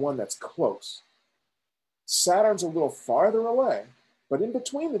 Jupiter is the one that's close. Saturn's a little farther away, but in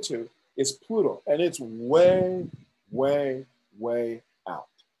between the two is Pluto, and it's way, way, way out.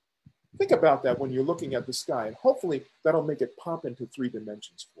 Think about that when you're looking at the sky, and hopefully that'll make it pop into 3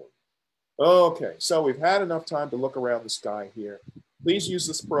 dimensions for you. Okay, so we've had enough time to look around the sky here. Please use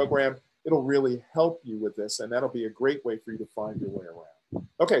this program. It'll really help you with this, and that'll be a great way for you to find your way around.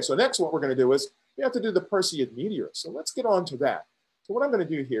 Okay, so next what we're going to do is we have to do the Perseid meteors. So let's get on to that. So what I'm going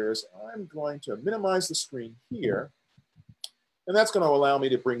to do here is I'm going to minimize the screen here, and that's going to allow me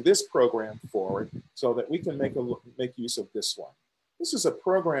to bring this program forward so that we can make use of this one. This is a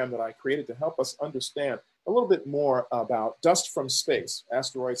program that I created to help us understand a little bit more about dust from space,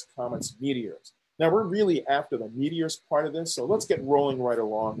 asteroids, comets, meteors. Now we're really after the meteors part of this, so let's get rolling right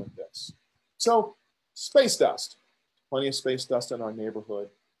along with this. So space dust, plenty of space dust in our neighborhood.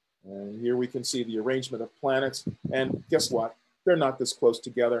 And here we can see the arrangement of planets, and guess what? They're not this close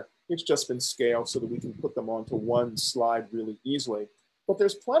together. It's just been scaled so that we can put them onto one slide really easily. But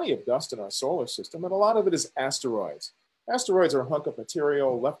there's plenty of dust in our solar system, and a lot of it is asteroids. Asteroids are a hunk of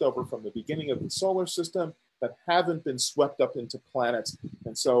material left over from the beginning of the solar system that haven't been swept up into planets.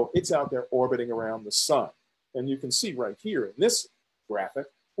 And so it's out there orbiting around the sun. And you can see right here in this graphic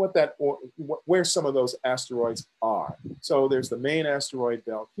where some of those asteroids are. So there's the main asteroid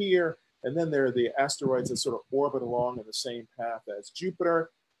belt here, and then there are the asteroids that sort of orbit along in the same path as Jupiter.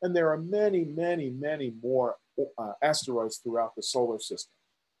 And there are many, many, many more asteroids throughout the solar system.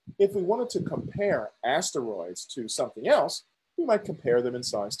 If we wanted to compare asteroids to something else, we might compare them in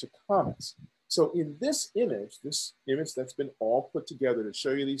size to comets. So in this image that's been all put together to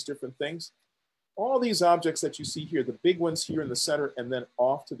show you these different things, all these objects that you see here, the big ones here in the center and then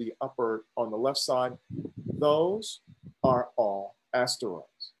off to the upper on the left side, those are all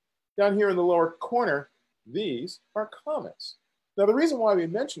asteroids. Down here in the lower corner, these are comets. Now the reason why we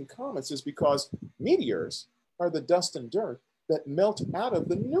mention comets is because meteors are the dust and dirt that melt out of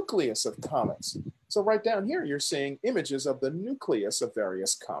the nucleus of comets. So right down here, you're seeing images of the nucleus of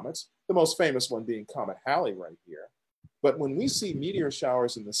various comets, the most famous one being Comet Halley right here. But when we see meteor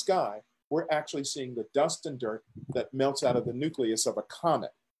showers in the sky, we're actually seeing the dust and dirt that melts out of the nucleus of a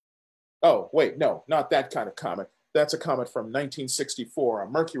comet. Oh, wait, no, not that kind of comet. That's a comet from 1964, a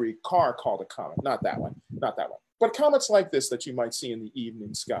Mercury car called a comet. Not that one, not that one. But comets like this that you might see in the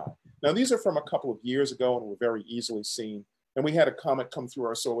evening sky. Now, these are from a couple of years ago and were very easily seen. And we had a comet come through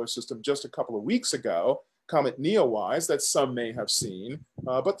our solar system just a couple of weeks ago, Comet Neowise, that some may have seen.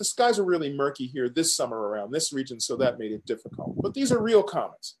 But the skies are really murky here this summer around this region, so that made it difficult. But these are real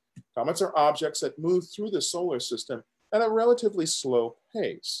comets. Comets are objects that move through the solar system at a relatively slow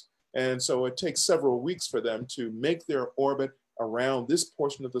pace. And so it takes several weeks for them to make their orbit around this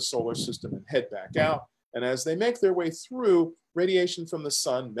portion of the solar system and head back out. And as they make their way through, radiation from the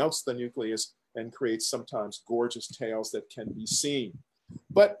sun melts the nucleus and creates sometimes gorgeous tails that can be seen.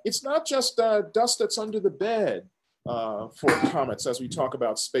 But it's not just dust that's under the bed for comets as we talk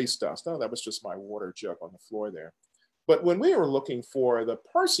about space dust. Oh, that was just my water jug on the floor there. But when we were looking for the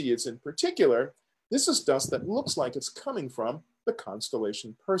Perseids in particular, this is dust that looks like it's coming from the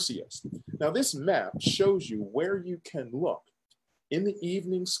constellation Perseus. Now, this map shows you where you can look in the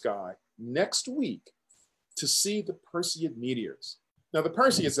evening sky next week to see the Perseid meteors. Now, the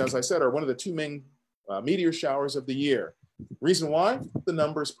Perseids, as I said, are one of the two main meteor showers of the year. Reason why? The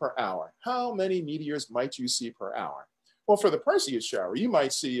numbers per hour. How many meteors might you see per hour? Well, for the Perseid shower, you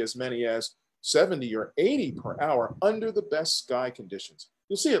might see as many as 70 or 80 per hour under the best sky conditions.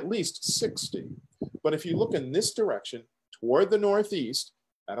 You'll see at least 60. But if you look in this direction, toward the northeast,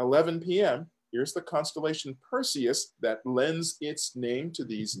 at 11 p.m., here's the constellation Perseus that lends its name to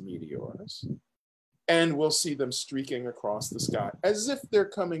these meteors. And we'll see them streaking across the sky as if they're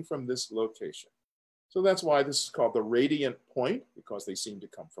coming from this location. So that's why this is called the radiant point, because they seem to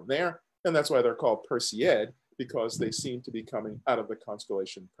come from there. And that's why they're called Perseid, because they seem to be coming out of the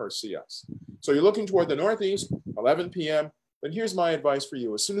constellation Perseus. So you're looking toward the northeast, 11 p.m. But here's my advice for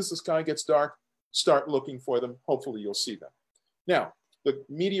you. As soon as the sky gets dark, start looking for them. Hopefully you'll see them. Now, the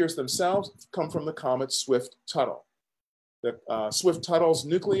meteors themselves come from the comet Swift-Tuttle. The Swift-Tuttle's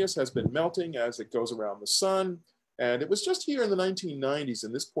nucleus has been melting as it goes around the sun. And it was just here in the 1990s,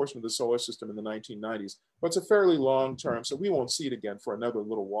 in this portion of the solar system in the 1990s. But it's a fairly long term, so we won't see it again for another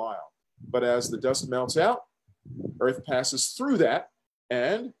little while. But as the dust melts out, Earth passes through that.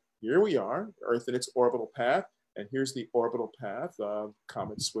 And here we are, Earth in its orbital path. And here's the orbital path of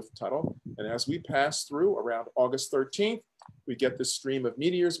Comet Swift-Tuttle. And as we pass through around August 13th, we get this stream of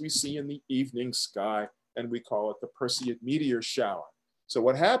meteors we see in the evening sky, and we call it the Perseid meteor shower. So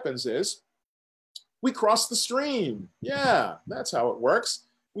what happens is we cross the stream. Yeah, that's how it works.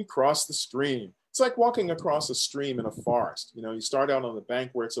 We cross the stream. It's like walking across a stream in a forest. You know, you start out on the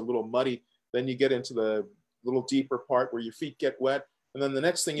bank where it's a little muddy, then you get into the little deeper part where your feet get wet, and then the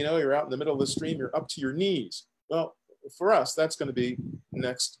next thing you know, you're out in the middle of the stream, you're up to your knees. Well, for us, that's going to be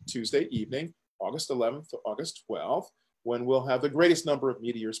next Tuesday evening, August 11th to August 12th, when we'll have the greatest number of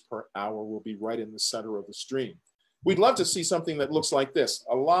meteors per hour. We'll be right in the center of the stream. We'd love to see something that looks like this,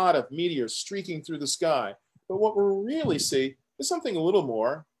 a lot of meteors streaking through the sky. But what we'll really see is something a little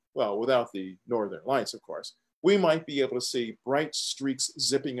more, well, without the northern lights, of course. We might be able to see bright streaks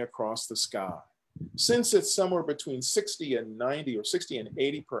zipping across the sky. Since it's somewhere between 60 and 90 or 60 and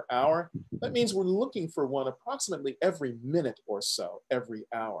 80 per hour, that means we're looking for one approximately every minute or so, every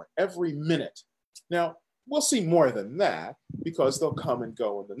hour, every minute. Now, we'll see more than that because they'll come and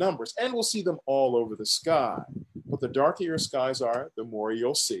go in the numbers, and we'll see them all over the sky. But the darker your skies are, the more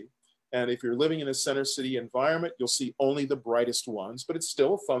you'll see. And if you're living in a center city environment, you'll see only the brightest ones, but it's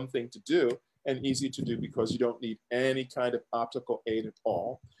still a fun thing to do and easy to do because you don't need any kind of optical aid at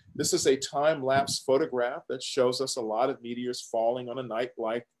all. This is a time-lapse photograph that shows us a lot of meteors falling on a night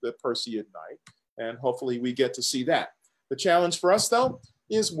like the Perseid night, and hopefully we get to see that. The challenge for us, though,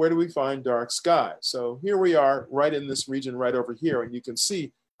 is where do we find dark skies? So here we are right in this region right over here, and you can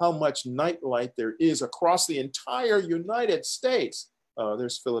see how much night light there is across the entire United States.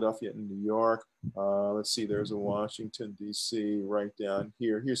 There's Philadelphia and New York. Let's see, there's a Washington, D.C. right down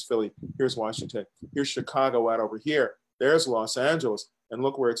here. Here's Philly, here's Washington, here's Chicago out over here. There's Los Angeles, and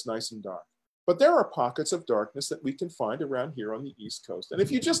look where it's nice and dark. But there are pockets of darkness that we can find around here on the East Coast. And if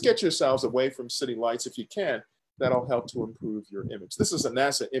you just get yourselves away from city lights, if you can, that'll help to improve your image. This is a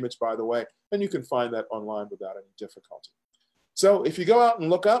NASA image, by the way, and you can find that online without any difficulty. So if you go out and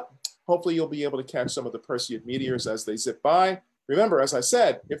look up, hopefully you'll be able to catch some of the Perseid meteors as they zip by. Remember, as I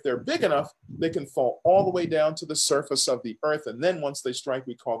said, if they're big enough, they can fall all the way down to the surface of the Earth. And then once they strike,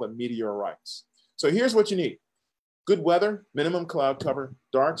 we call them meteorites. So here's what you need. Good weather, minimum cloud cover,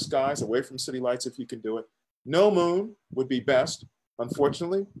 dark skies, away from city lights if you can do it. No moon would be best.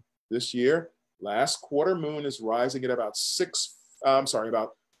 Unfortunately, this year, last quarter moon is rising at about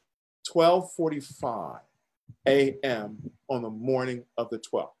 12:45 a.m. on the morning of the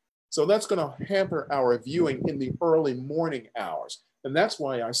 12th. So that's going to hamper our viewing in the early morning hours. And that's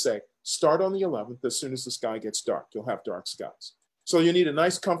why I say start on the 11th as soon as the sky gets dark. You'll have dark skies. So you need a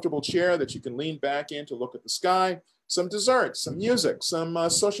nice comfortable chair that you can lean back in to look at the sky. Some dessert, some music, some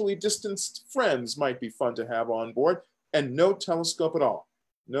socially distanced friends might be fun to have on board, and no telescope at all.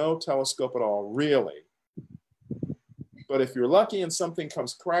 No telescope at all, really. But if you're lucky and something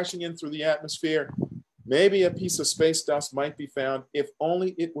comes crashing in through the atmosphere, maybe a piece of space dust might be found, if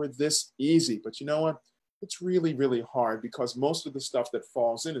only it were this easy. But you know what? It's really, really hard because most of the stuff that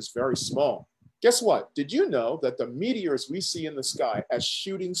falls in is very small. Guess what? Did you know that the meteors we see in the sky as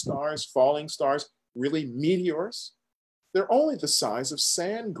shooting stars, falling stars, really meteors? They're only the size of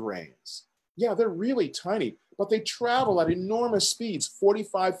sand grains. Yeah, they're really tiny, but they travel at enormous speeds,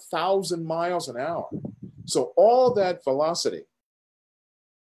 45,000 miles an hour. So all that velocity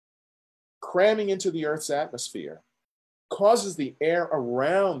cramming into the Earth's atmosphere causes the air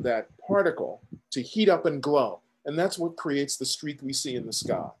around that particle to heat up and glow. And that's what creates the streak we see in the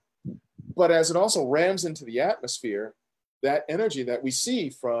sky. But as it also rams into the atmosphere, that energy that we see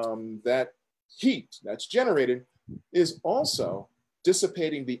from that heat that's generated is also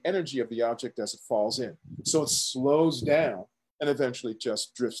dissipating the energy of the object as it falls in. So it slows down and eventually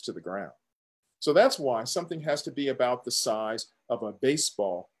just drifts to the ground. So that's why something has to be about the size of a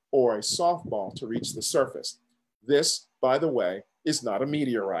baseball or a softball to reach the surface. This, by the way, is not a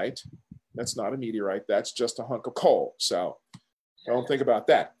meteorite. That's not a meteorite. That's just a hunk of coal. So don't think about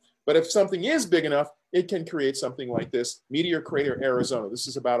that. But if something is big enough, it can create something like this. Meteor Crater, Arizona. This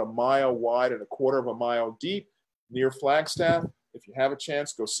is about a mile wide and a quarter of a mile deep near Flagstaff. If you have a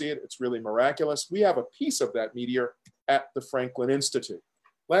chance, go see it. It's really miraculous. We have a piece of that meteor at the Franklin Institute.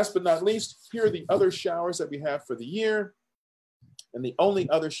 Last but not least, here are the other showers that we have for the year. And the only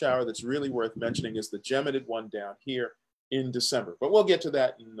other shower that's really worth mentioning is the Geminid one down here in December. But we'll get to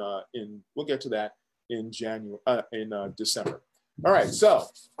that in December. All right, so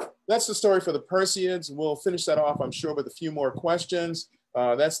that's the story for the Perseids. We'll finish that off, I'm sure, with a few more questions.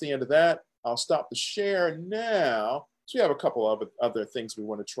 That's the end of that. I'll stop the share now. So we have a couple of other things we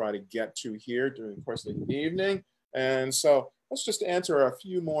want to try to get to here during the course of the evening. And so let's just answer a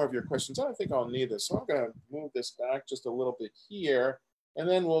few more of your questions. I don't think I'll need this. So I'm going to move this back just a little bit here, and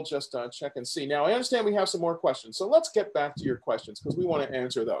then we'll just check and see. Now, I understand we have some more questions. So let's get back to your questions because we want to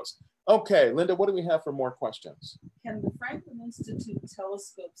answer those. Okay, Linda, what do we have for more questions? Can the Franklin Institute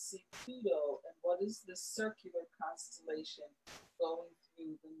telescope see Pluto, and what is the circular constellation going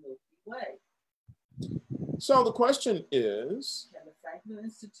through the Milky Way? So the question is, can the Franklin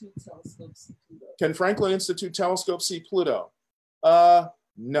Institute telescope see Pluto? Can Franklin Institute telescope see Pluto?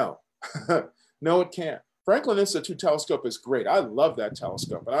 No. No, it can't. Franklin Institute telescope is great. I love that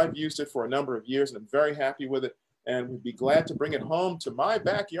telescope, and I've used it for a number of years, and I'm very happy with it, and would be glad to bring it home to my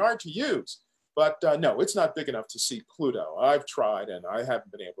backyard to use. But no, it's not big enough to see Pluto. I've tried, and I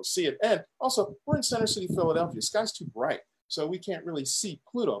haven't been able to see it. And also, we're in Center City, Philadelphia. The sky's too bright, so we can't really see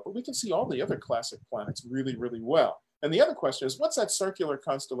Pluto, but we can see all the other classic planets really, really well. And the other question is, what's that circular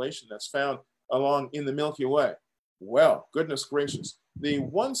constellation that's found along in the Milky Way? Well, goodness gracious. The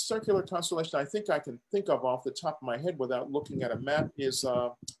one circular constellation I think I can think of off the top of my head without looking at a map is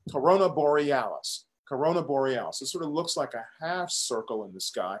Corona Borealis. Corona Borealis. It sort of looks like a half circle in the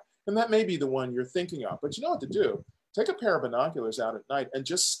sky, and that may be the one you're thinking of. But you know what to do. Take a pair of binoculars out at night and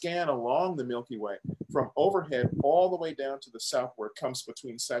just scan along the Milky Way from overhead all the way down to the south where it comes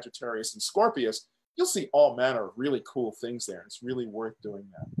between Sagittarius and Scorpius. You'll see all manner of really cool things there. It's really worth doing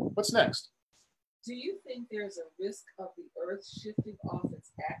that. What's next? Do you think there's a risk of the Earth shifting off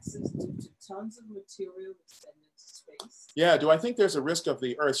its axis due to tons of material we send into space? Yeah, do I think there's a risk of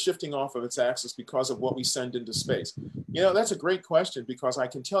the Earth shifting off of its axis because of what we send into space? You know, that's a great question because I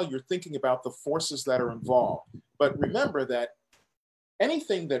can tell you're thinking about the forces that are involved. But remember that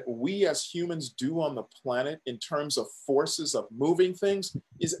anything that we as humans do on the planet in terms of forces of moving things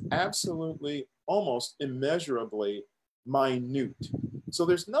is absolutely almost immeasurably minute. So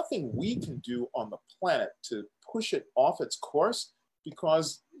there's nothing we can do on the planet to push it off its course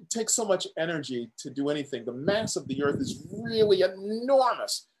because it takes so much energy to do anything. The mass of the Earth is really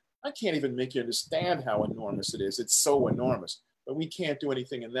enormous. I can't even make you understand how enormous it is. It's so enormous, but we can't do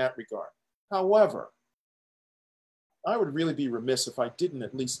anything in that regard. However, I would really be remiss if I didn't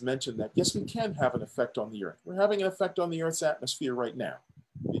at least mention that, yes, we can have an effect on the Earth. We're having an effect on the Earth's atmosphere right now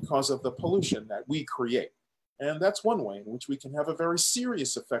because of the pollution that we create. And that's one way in which we can have a very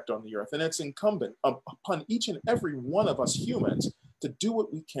serious effect on the Earth. And it's incumbent upon each and every one of us humans to do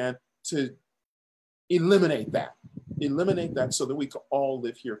what we can to eliminate that so that we can all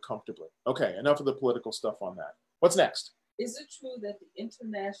live here comfortably. Okay, enough of the political stuff on that. What's next? Is it true that the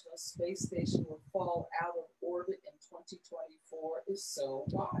International Space Station will fall out of orbit in 2024? If so,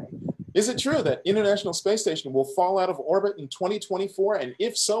 why? Is it true that International Space Station will fall out of orbit in 2024? And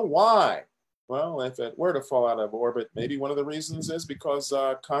if so, why? Well, if it were to fall out of orbit, maybe one of the reasons is because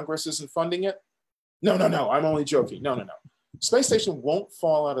Congress isn't funding it. No, I'm only joking. No. Space Station won't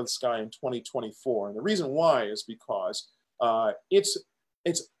fall out of the sky in 2024. And the reason why is because well,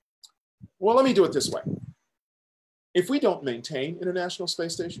 let me do it this way. If we don't maintain International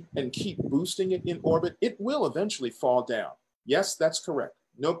Space Station and keep boosting it in orbit, it will eventually fall down. Yes, that's correct.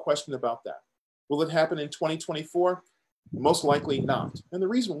 No question about that. Will it happen in 2024? Most likely not. And the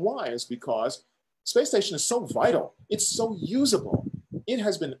reason why is because space station is so vital. It's so usable. It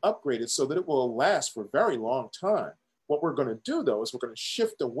has been upgraded so that it will last for a very long time. What we're going to do, though, is we're going to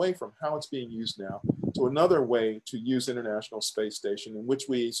shift away from how it's being used now to another way to use International Space Station in which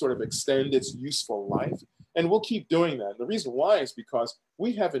we sort of extend its useful life. And we'll keep doing that. And the reason why is because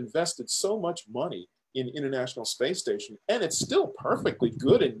we have invested so much money in International Space Station, and it's still perfectly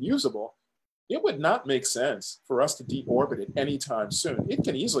good and usable. It would not make sense for us to deorbit it anytime soon. It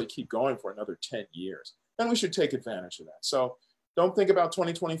can easily keep going for another 10 years, and we should take advantage of that. So don't think about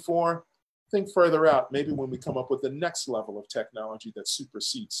 2024. Think further out, maybe when we come up with the next level of technology that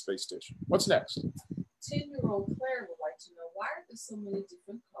supersedes space station. What's next? 10-year-old Claire would like to know, why are there so many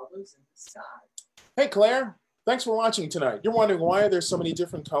different colors in the sky? Hey, Claire. Thanks for watching tonight. You're wondering why there's so many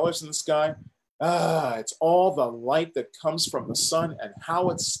different colors in the sky? It's all the light that comes from the sun and how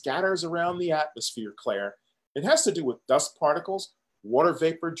it scatters around the atmosphere, Claire. It has to do with dust particles, water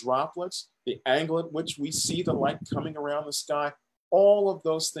vapor droplets, the angle at which we see the light coming around the sky. All of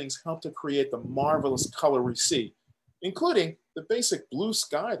those things help to create the marvelous color we see, including the basic blue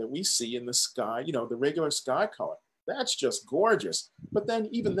sky that we see in the sky, the regular sky color. That's just gorgeous. But then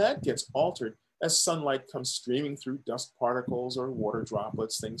even that gets altered as sunlight comes streaming through dust particles or water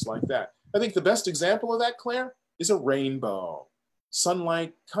droplets, things like that. I think the best example of that, Claire, is a rainbow.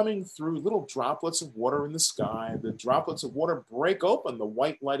 Sunlight coming through little droplets of water in the sky. The droplets of water break open the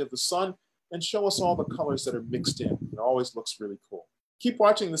white light of the sun and show us all the colors that are mixed in. It always looks really cool. Keep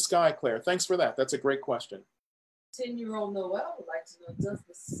watching the sky, Claire. Thanks for that. That's a great question. 10-year-old Noelle would like to know, does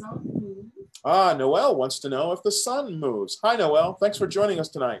the sun move? Noelle wants to know if the sun moves. Hi, Noelle. Thanks for joining us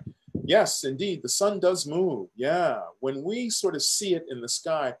tonight. Yes, indeed, the sun does move. Yeah, when we sort of see it in the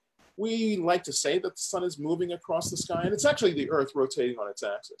sky, we like to say that the sun is moving across the sky, and it's actually the Earth rotating on its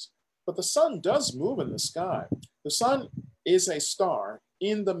axis. But the sun does move in the sky. The sun is a star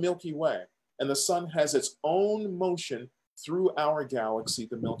in the Milky Way, and the sun has its own motion through our galaxy,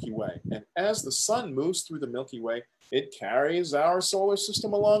 the Milky Way. And as the sun moves through the Milky Way, it carries our solar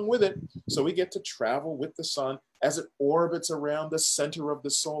system along with it. So we get to travel with the sun as it orbits around the center of the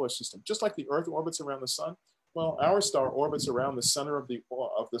solar system. Just like the Earth orbits around the sun, well, our star orbits around the center of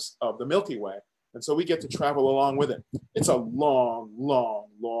the Milky Way. And so we get to travel along with it. It's a long, long,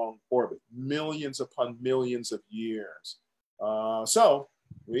 long orbit, millions upon millions of years. So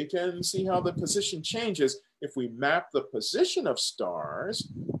we can see how the position changes if we map the position of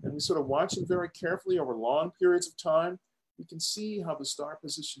stars and we sort of watch them very carefully over long periods of time. We can see how the star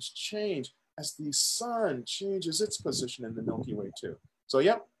positions change as the sun changes its position in the Milky Way too. So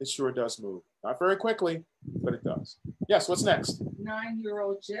yep, it sure does move. Not very quickly, but it does. Yes, what's next?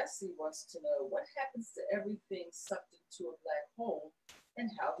 9-year-old Jessie wants to know, what happens to everything sucked into a black hole, and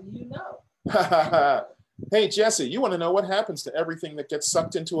how do you know? Hey, Jessie, you want to know what happens to everything that gets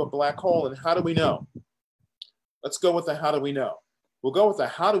sucked into a black hole, and how do we know? Let's go with the how do we know. We'll go with the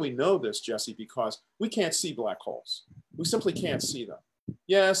how do we know this, Jessie, because we can't see black holes. We simply can't see them.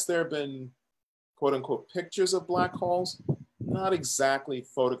 Yes, there have been quote unquote pictures of black holes, not exactly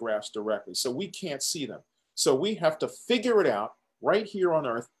photographs directly. So we can't see them. So we have to figure it out right here on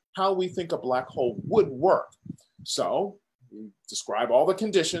Earth, how we think a black hole would work. So we describe all the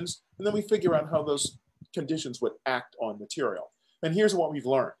conditions, and then we figure out how those conditions would act on material. And here's what we've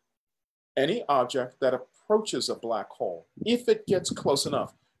learned. Any object that approaches a black hole, if it gets close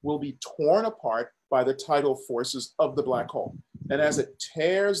enough, will be torn apart by the tidal forces of the black hole. And as it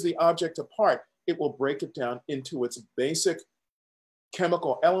tears the object apart, it will break it down into its basic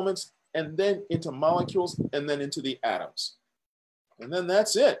chemical elements, and then into molecules, and then into the atoms. And then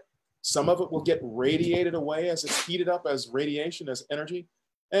that's it. Some of it will get radiated away as it's heated up as radiation, as energy,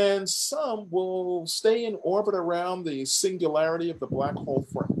 and some will stay in orbit around the singularity of the black hole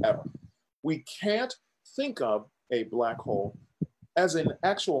forever. We can't think of a black hole as an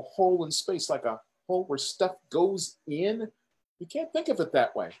actual hole in space, like a hole where stuff goes in. We can't think of it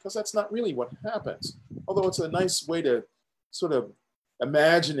that way, because that's not really what happens. Although it's a nice way to sort of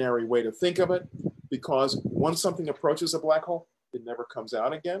imaginary way to think of it. because once something approaches a black hole, it never comes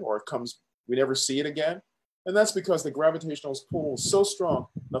out again, or we never see it again. And that's because the gravitational pull is so strong,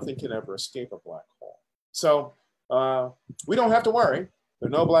 nothing can ever escape a black hole. So we don't have to worry. There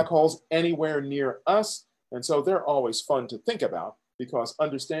are no black holes anywhere near us. And so they're always fun to think about, because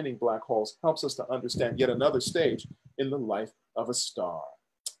understanding black holes helps us to understand yet another stage in the life of a star.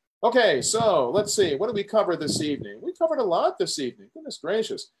 Okay, so let's see. What did we cover this evening? We covered a lot this evening. Goodness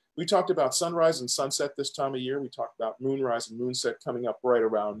gracious. We talked about sunrise and sunset this time of year. We talked about moonrise and moonset coming up right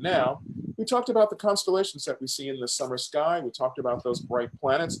around now. We talked about the constellations that we see in the summer sky. We talked about those bright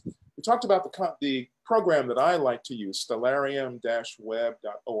planets. We talked about the program that I like to use,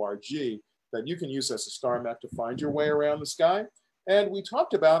 stellarium-web.org, that you can use as a star map to find your way around the sky. And we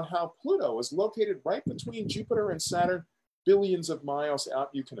talked about how Pluto is located right between Jupiter and Saturn, billions of miles out.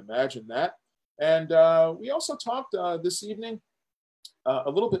 You can imagine that. And we also talked this evening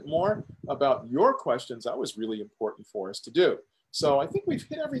a little bit more about your questions. That was really important for us to do. So I think we've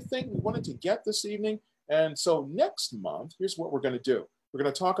hit everything we wanted to get this evening. And so next month, here's what we're going to do. We're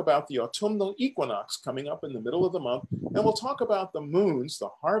going to talk about the autumnal equinox coming up in the middle of the month. And we'll talk about the moons, the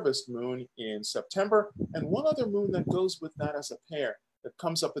harvest moon in September, and one other moon that goes with that as a pair that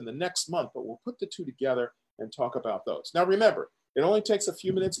comes up in the next month. But we'll put the two together and talk about those. Now remember, it only takes a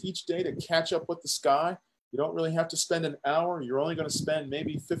few minutes each day to catch up with the sky. You don't really have to spend an hour. You're only going to spend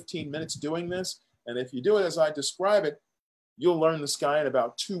maybe 15 minutes doing this. And if you do it as I describe it, you'll learn the sky in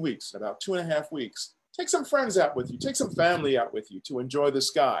about 2 weeks, about 2.5 weeks. Take some friends out with you. Take some family out with you to enjoy the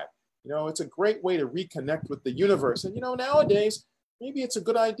sky. You know, it's a great way to reconnect with the universe. And, you know, nowadays, maybe it's a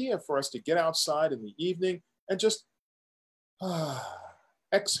good idea for us to get outside in the evening and just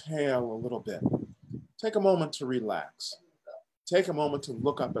exhale a little bit. Take a moment to relax. Take a moment to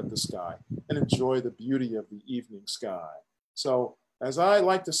look up at the sky and enjoy the beauty of the evening sky. So, as I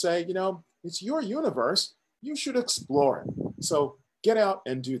like to say, you know, it's your universe. You should explore it. So get out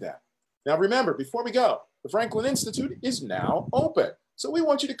and do that. Now remember, before we go, the Franklin Institute is now open. So we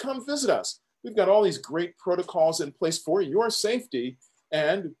want you to come visit us. We've got all these great protocols in place for your safety,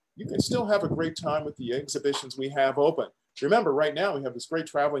 and you can still have a great time with the exhibitions we have open. Remember, right now we have this great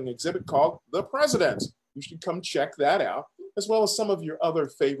traveling exhibit called The Presidents. You should come check that out, as well as some of your other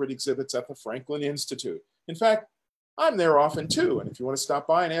favorite exhibits at the Franklin Institute. In fact, I'm there often too, and if you want to stop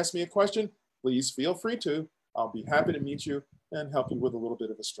by and ask me a question, please feel free to. I'll be happy to meet you and help you with a little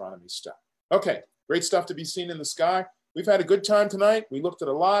bit of astronomy stuff. Okay, great stuff to be seen in the sky. We've had a good time tonight. We looked at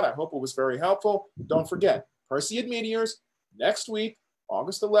a lot. I hope it was very helpful. Don't forget, Perseid Meteors, next week,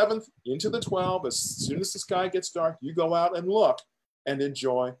 August 11th into the 12th. As soon as the sky gets dark, you go out and look and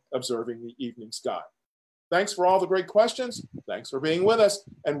enjoy observing the evening sky. Thanks for all the great questions. Thanks for being with us.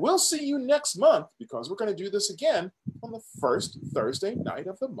 And we'll see you next month, because we're going to do this again on the first Thursday night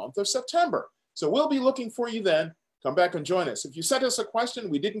of the month of September. So we'll be looking for you then. Come back and join us. If you sent us a question,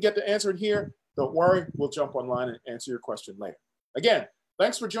 we didn't get to answer it here, don't worry. We'll jump online and answer your question later. Again,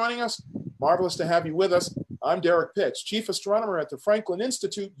 thanks for joining us. Marvelous to have you with us. I'm Derrick Pitts, Chief Astronomer at the Franklin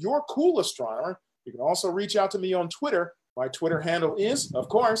Institute, your cool astronomer. You can also reach out to me on Twitter. My Twitter handle is, of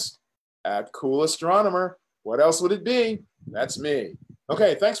course, @CoolAstronomer. What else would it be? That's me.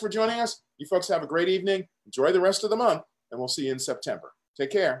 Okay, thanks for joining us. You folks have a great evening. Enjoy the rest of the month, and we'll see you in September.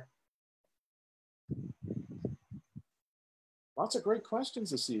 Take care. Lots of great questions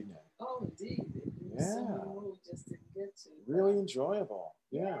this evening. Oh, indeed. Yeah. Just to get to. Really enjoyable.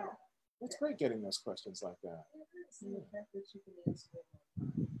 Yeah. It's great getting those questions like that. Yeah. The fact that you can answer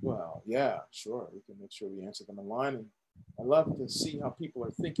them. Well, yeah, sure. We can make sure we answer them online. And I love to see how people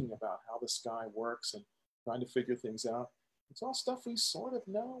are thinking about how the sky works and trying to figure things out. It's all stuff we sort of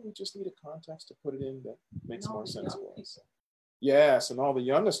know. We just need a context to put it in that makes more sense for us. Yes, and all the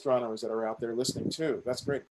young astronomers that are out there listening too. That's great.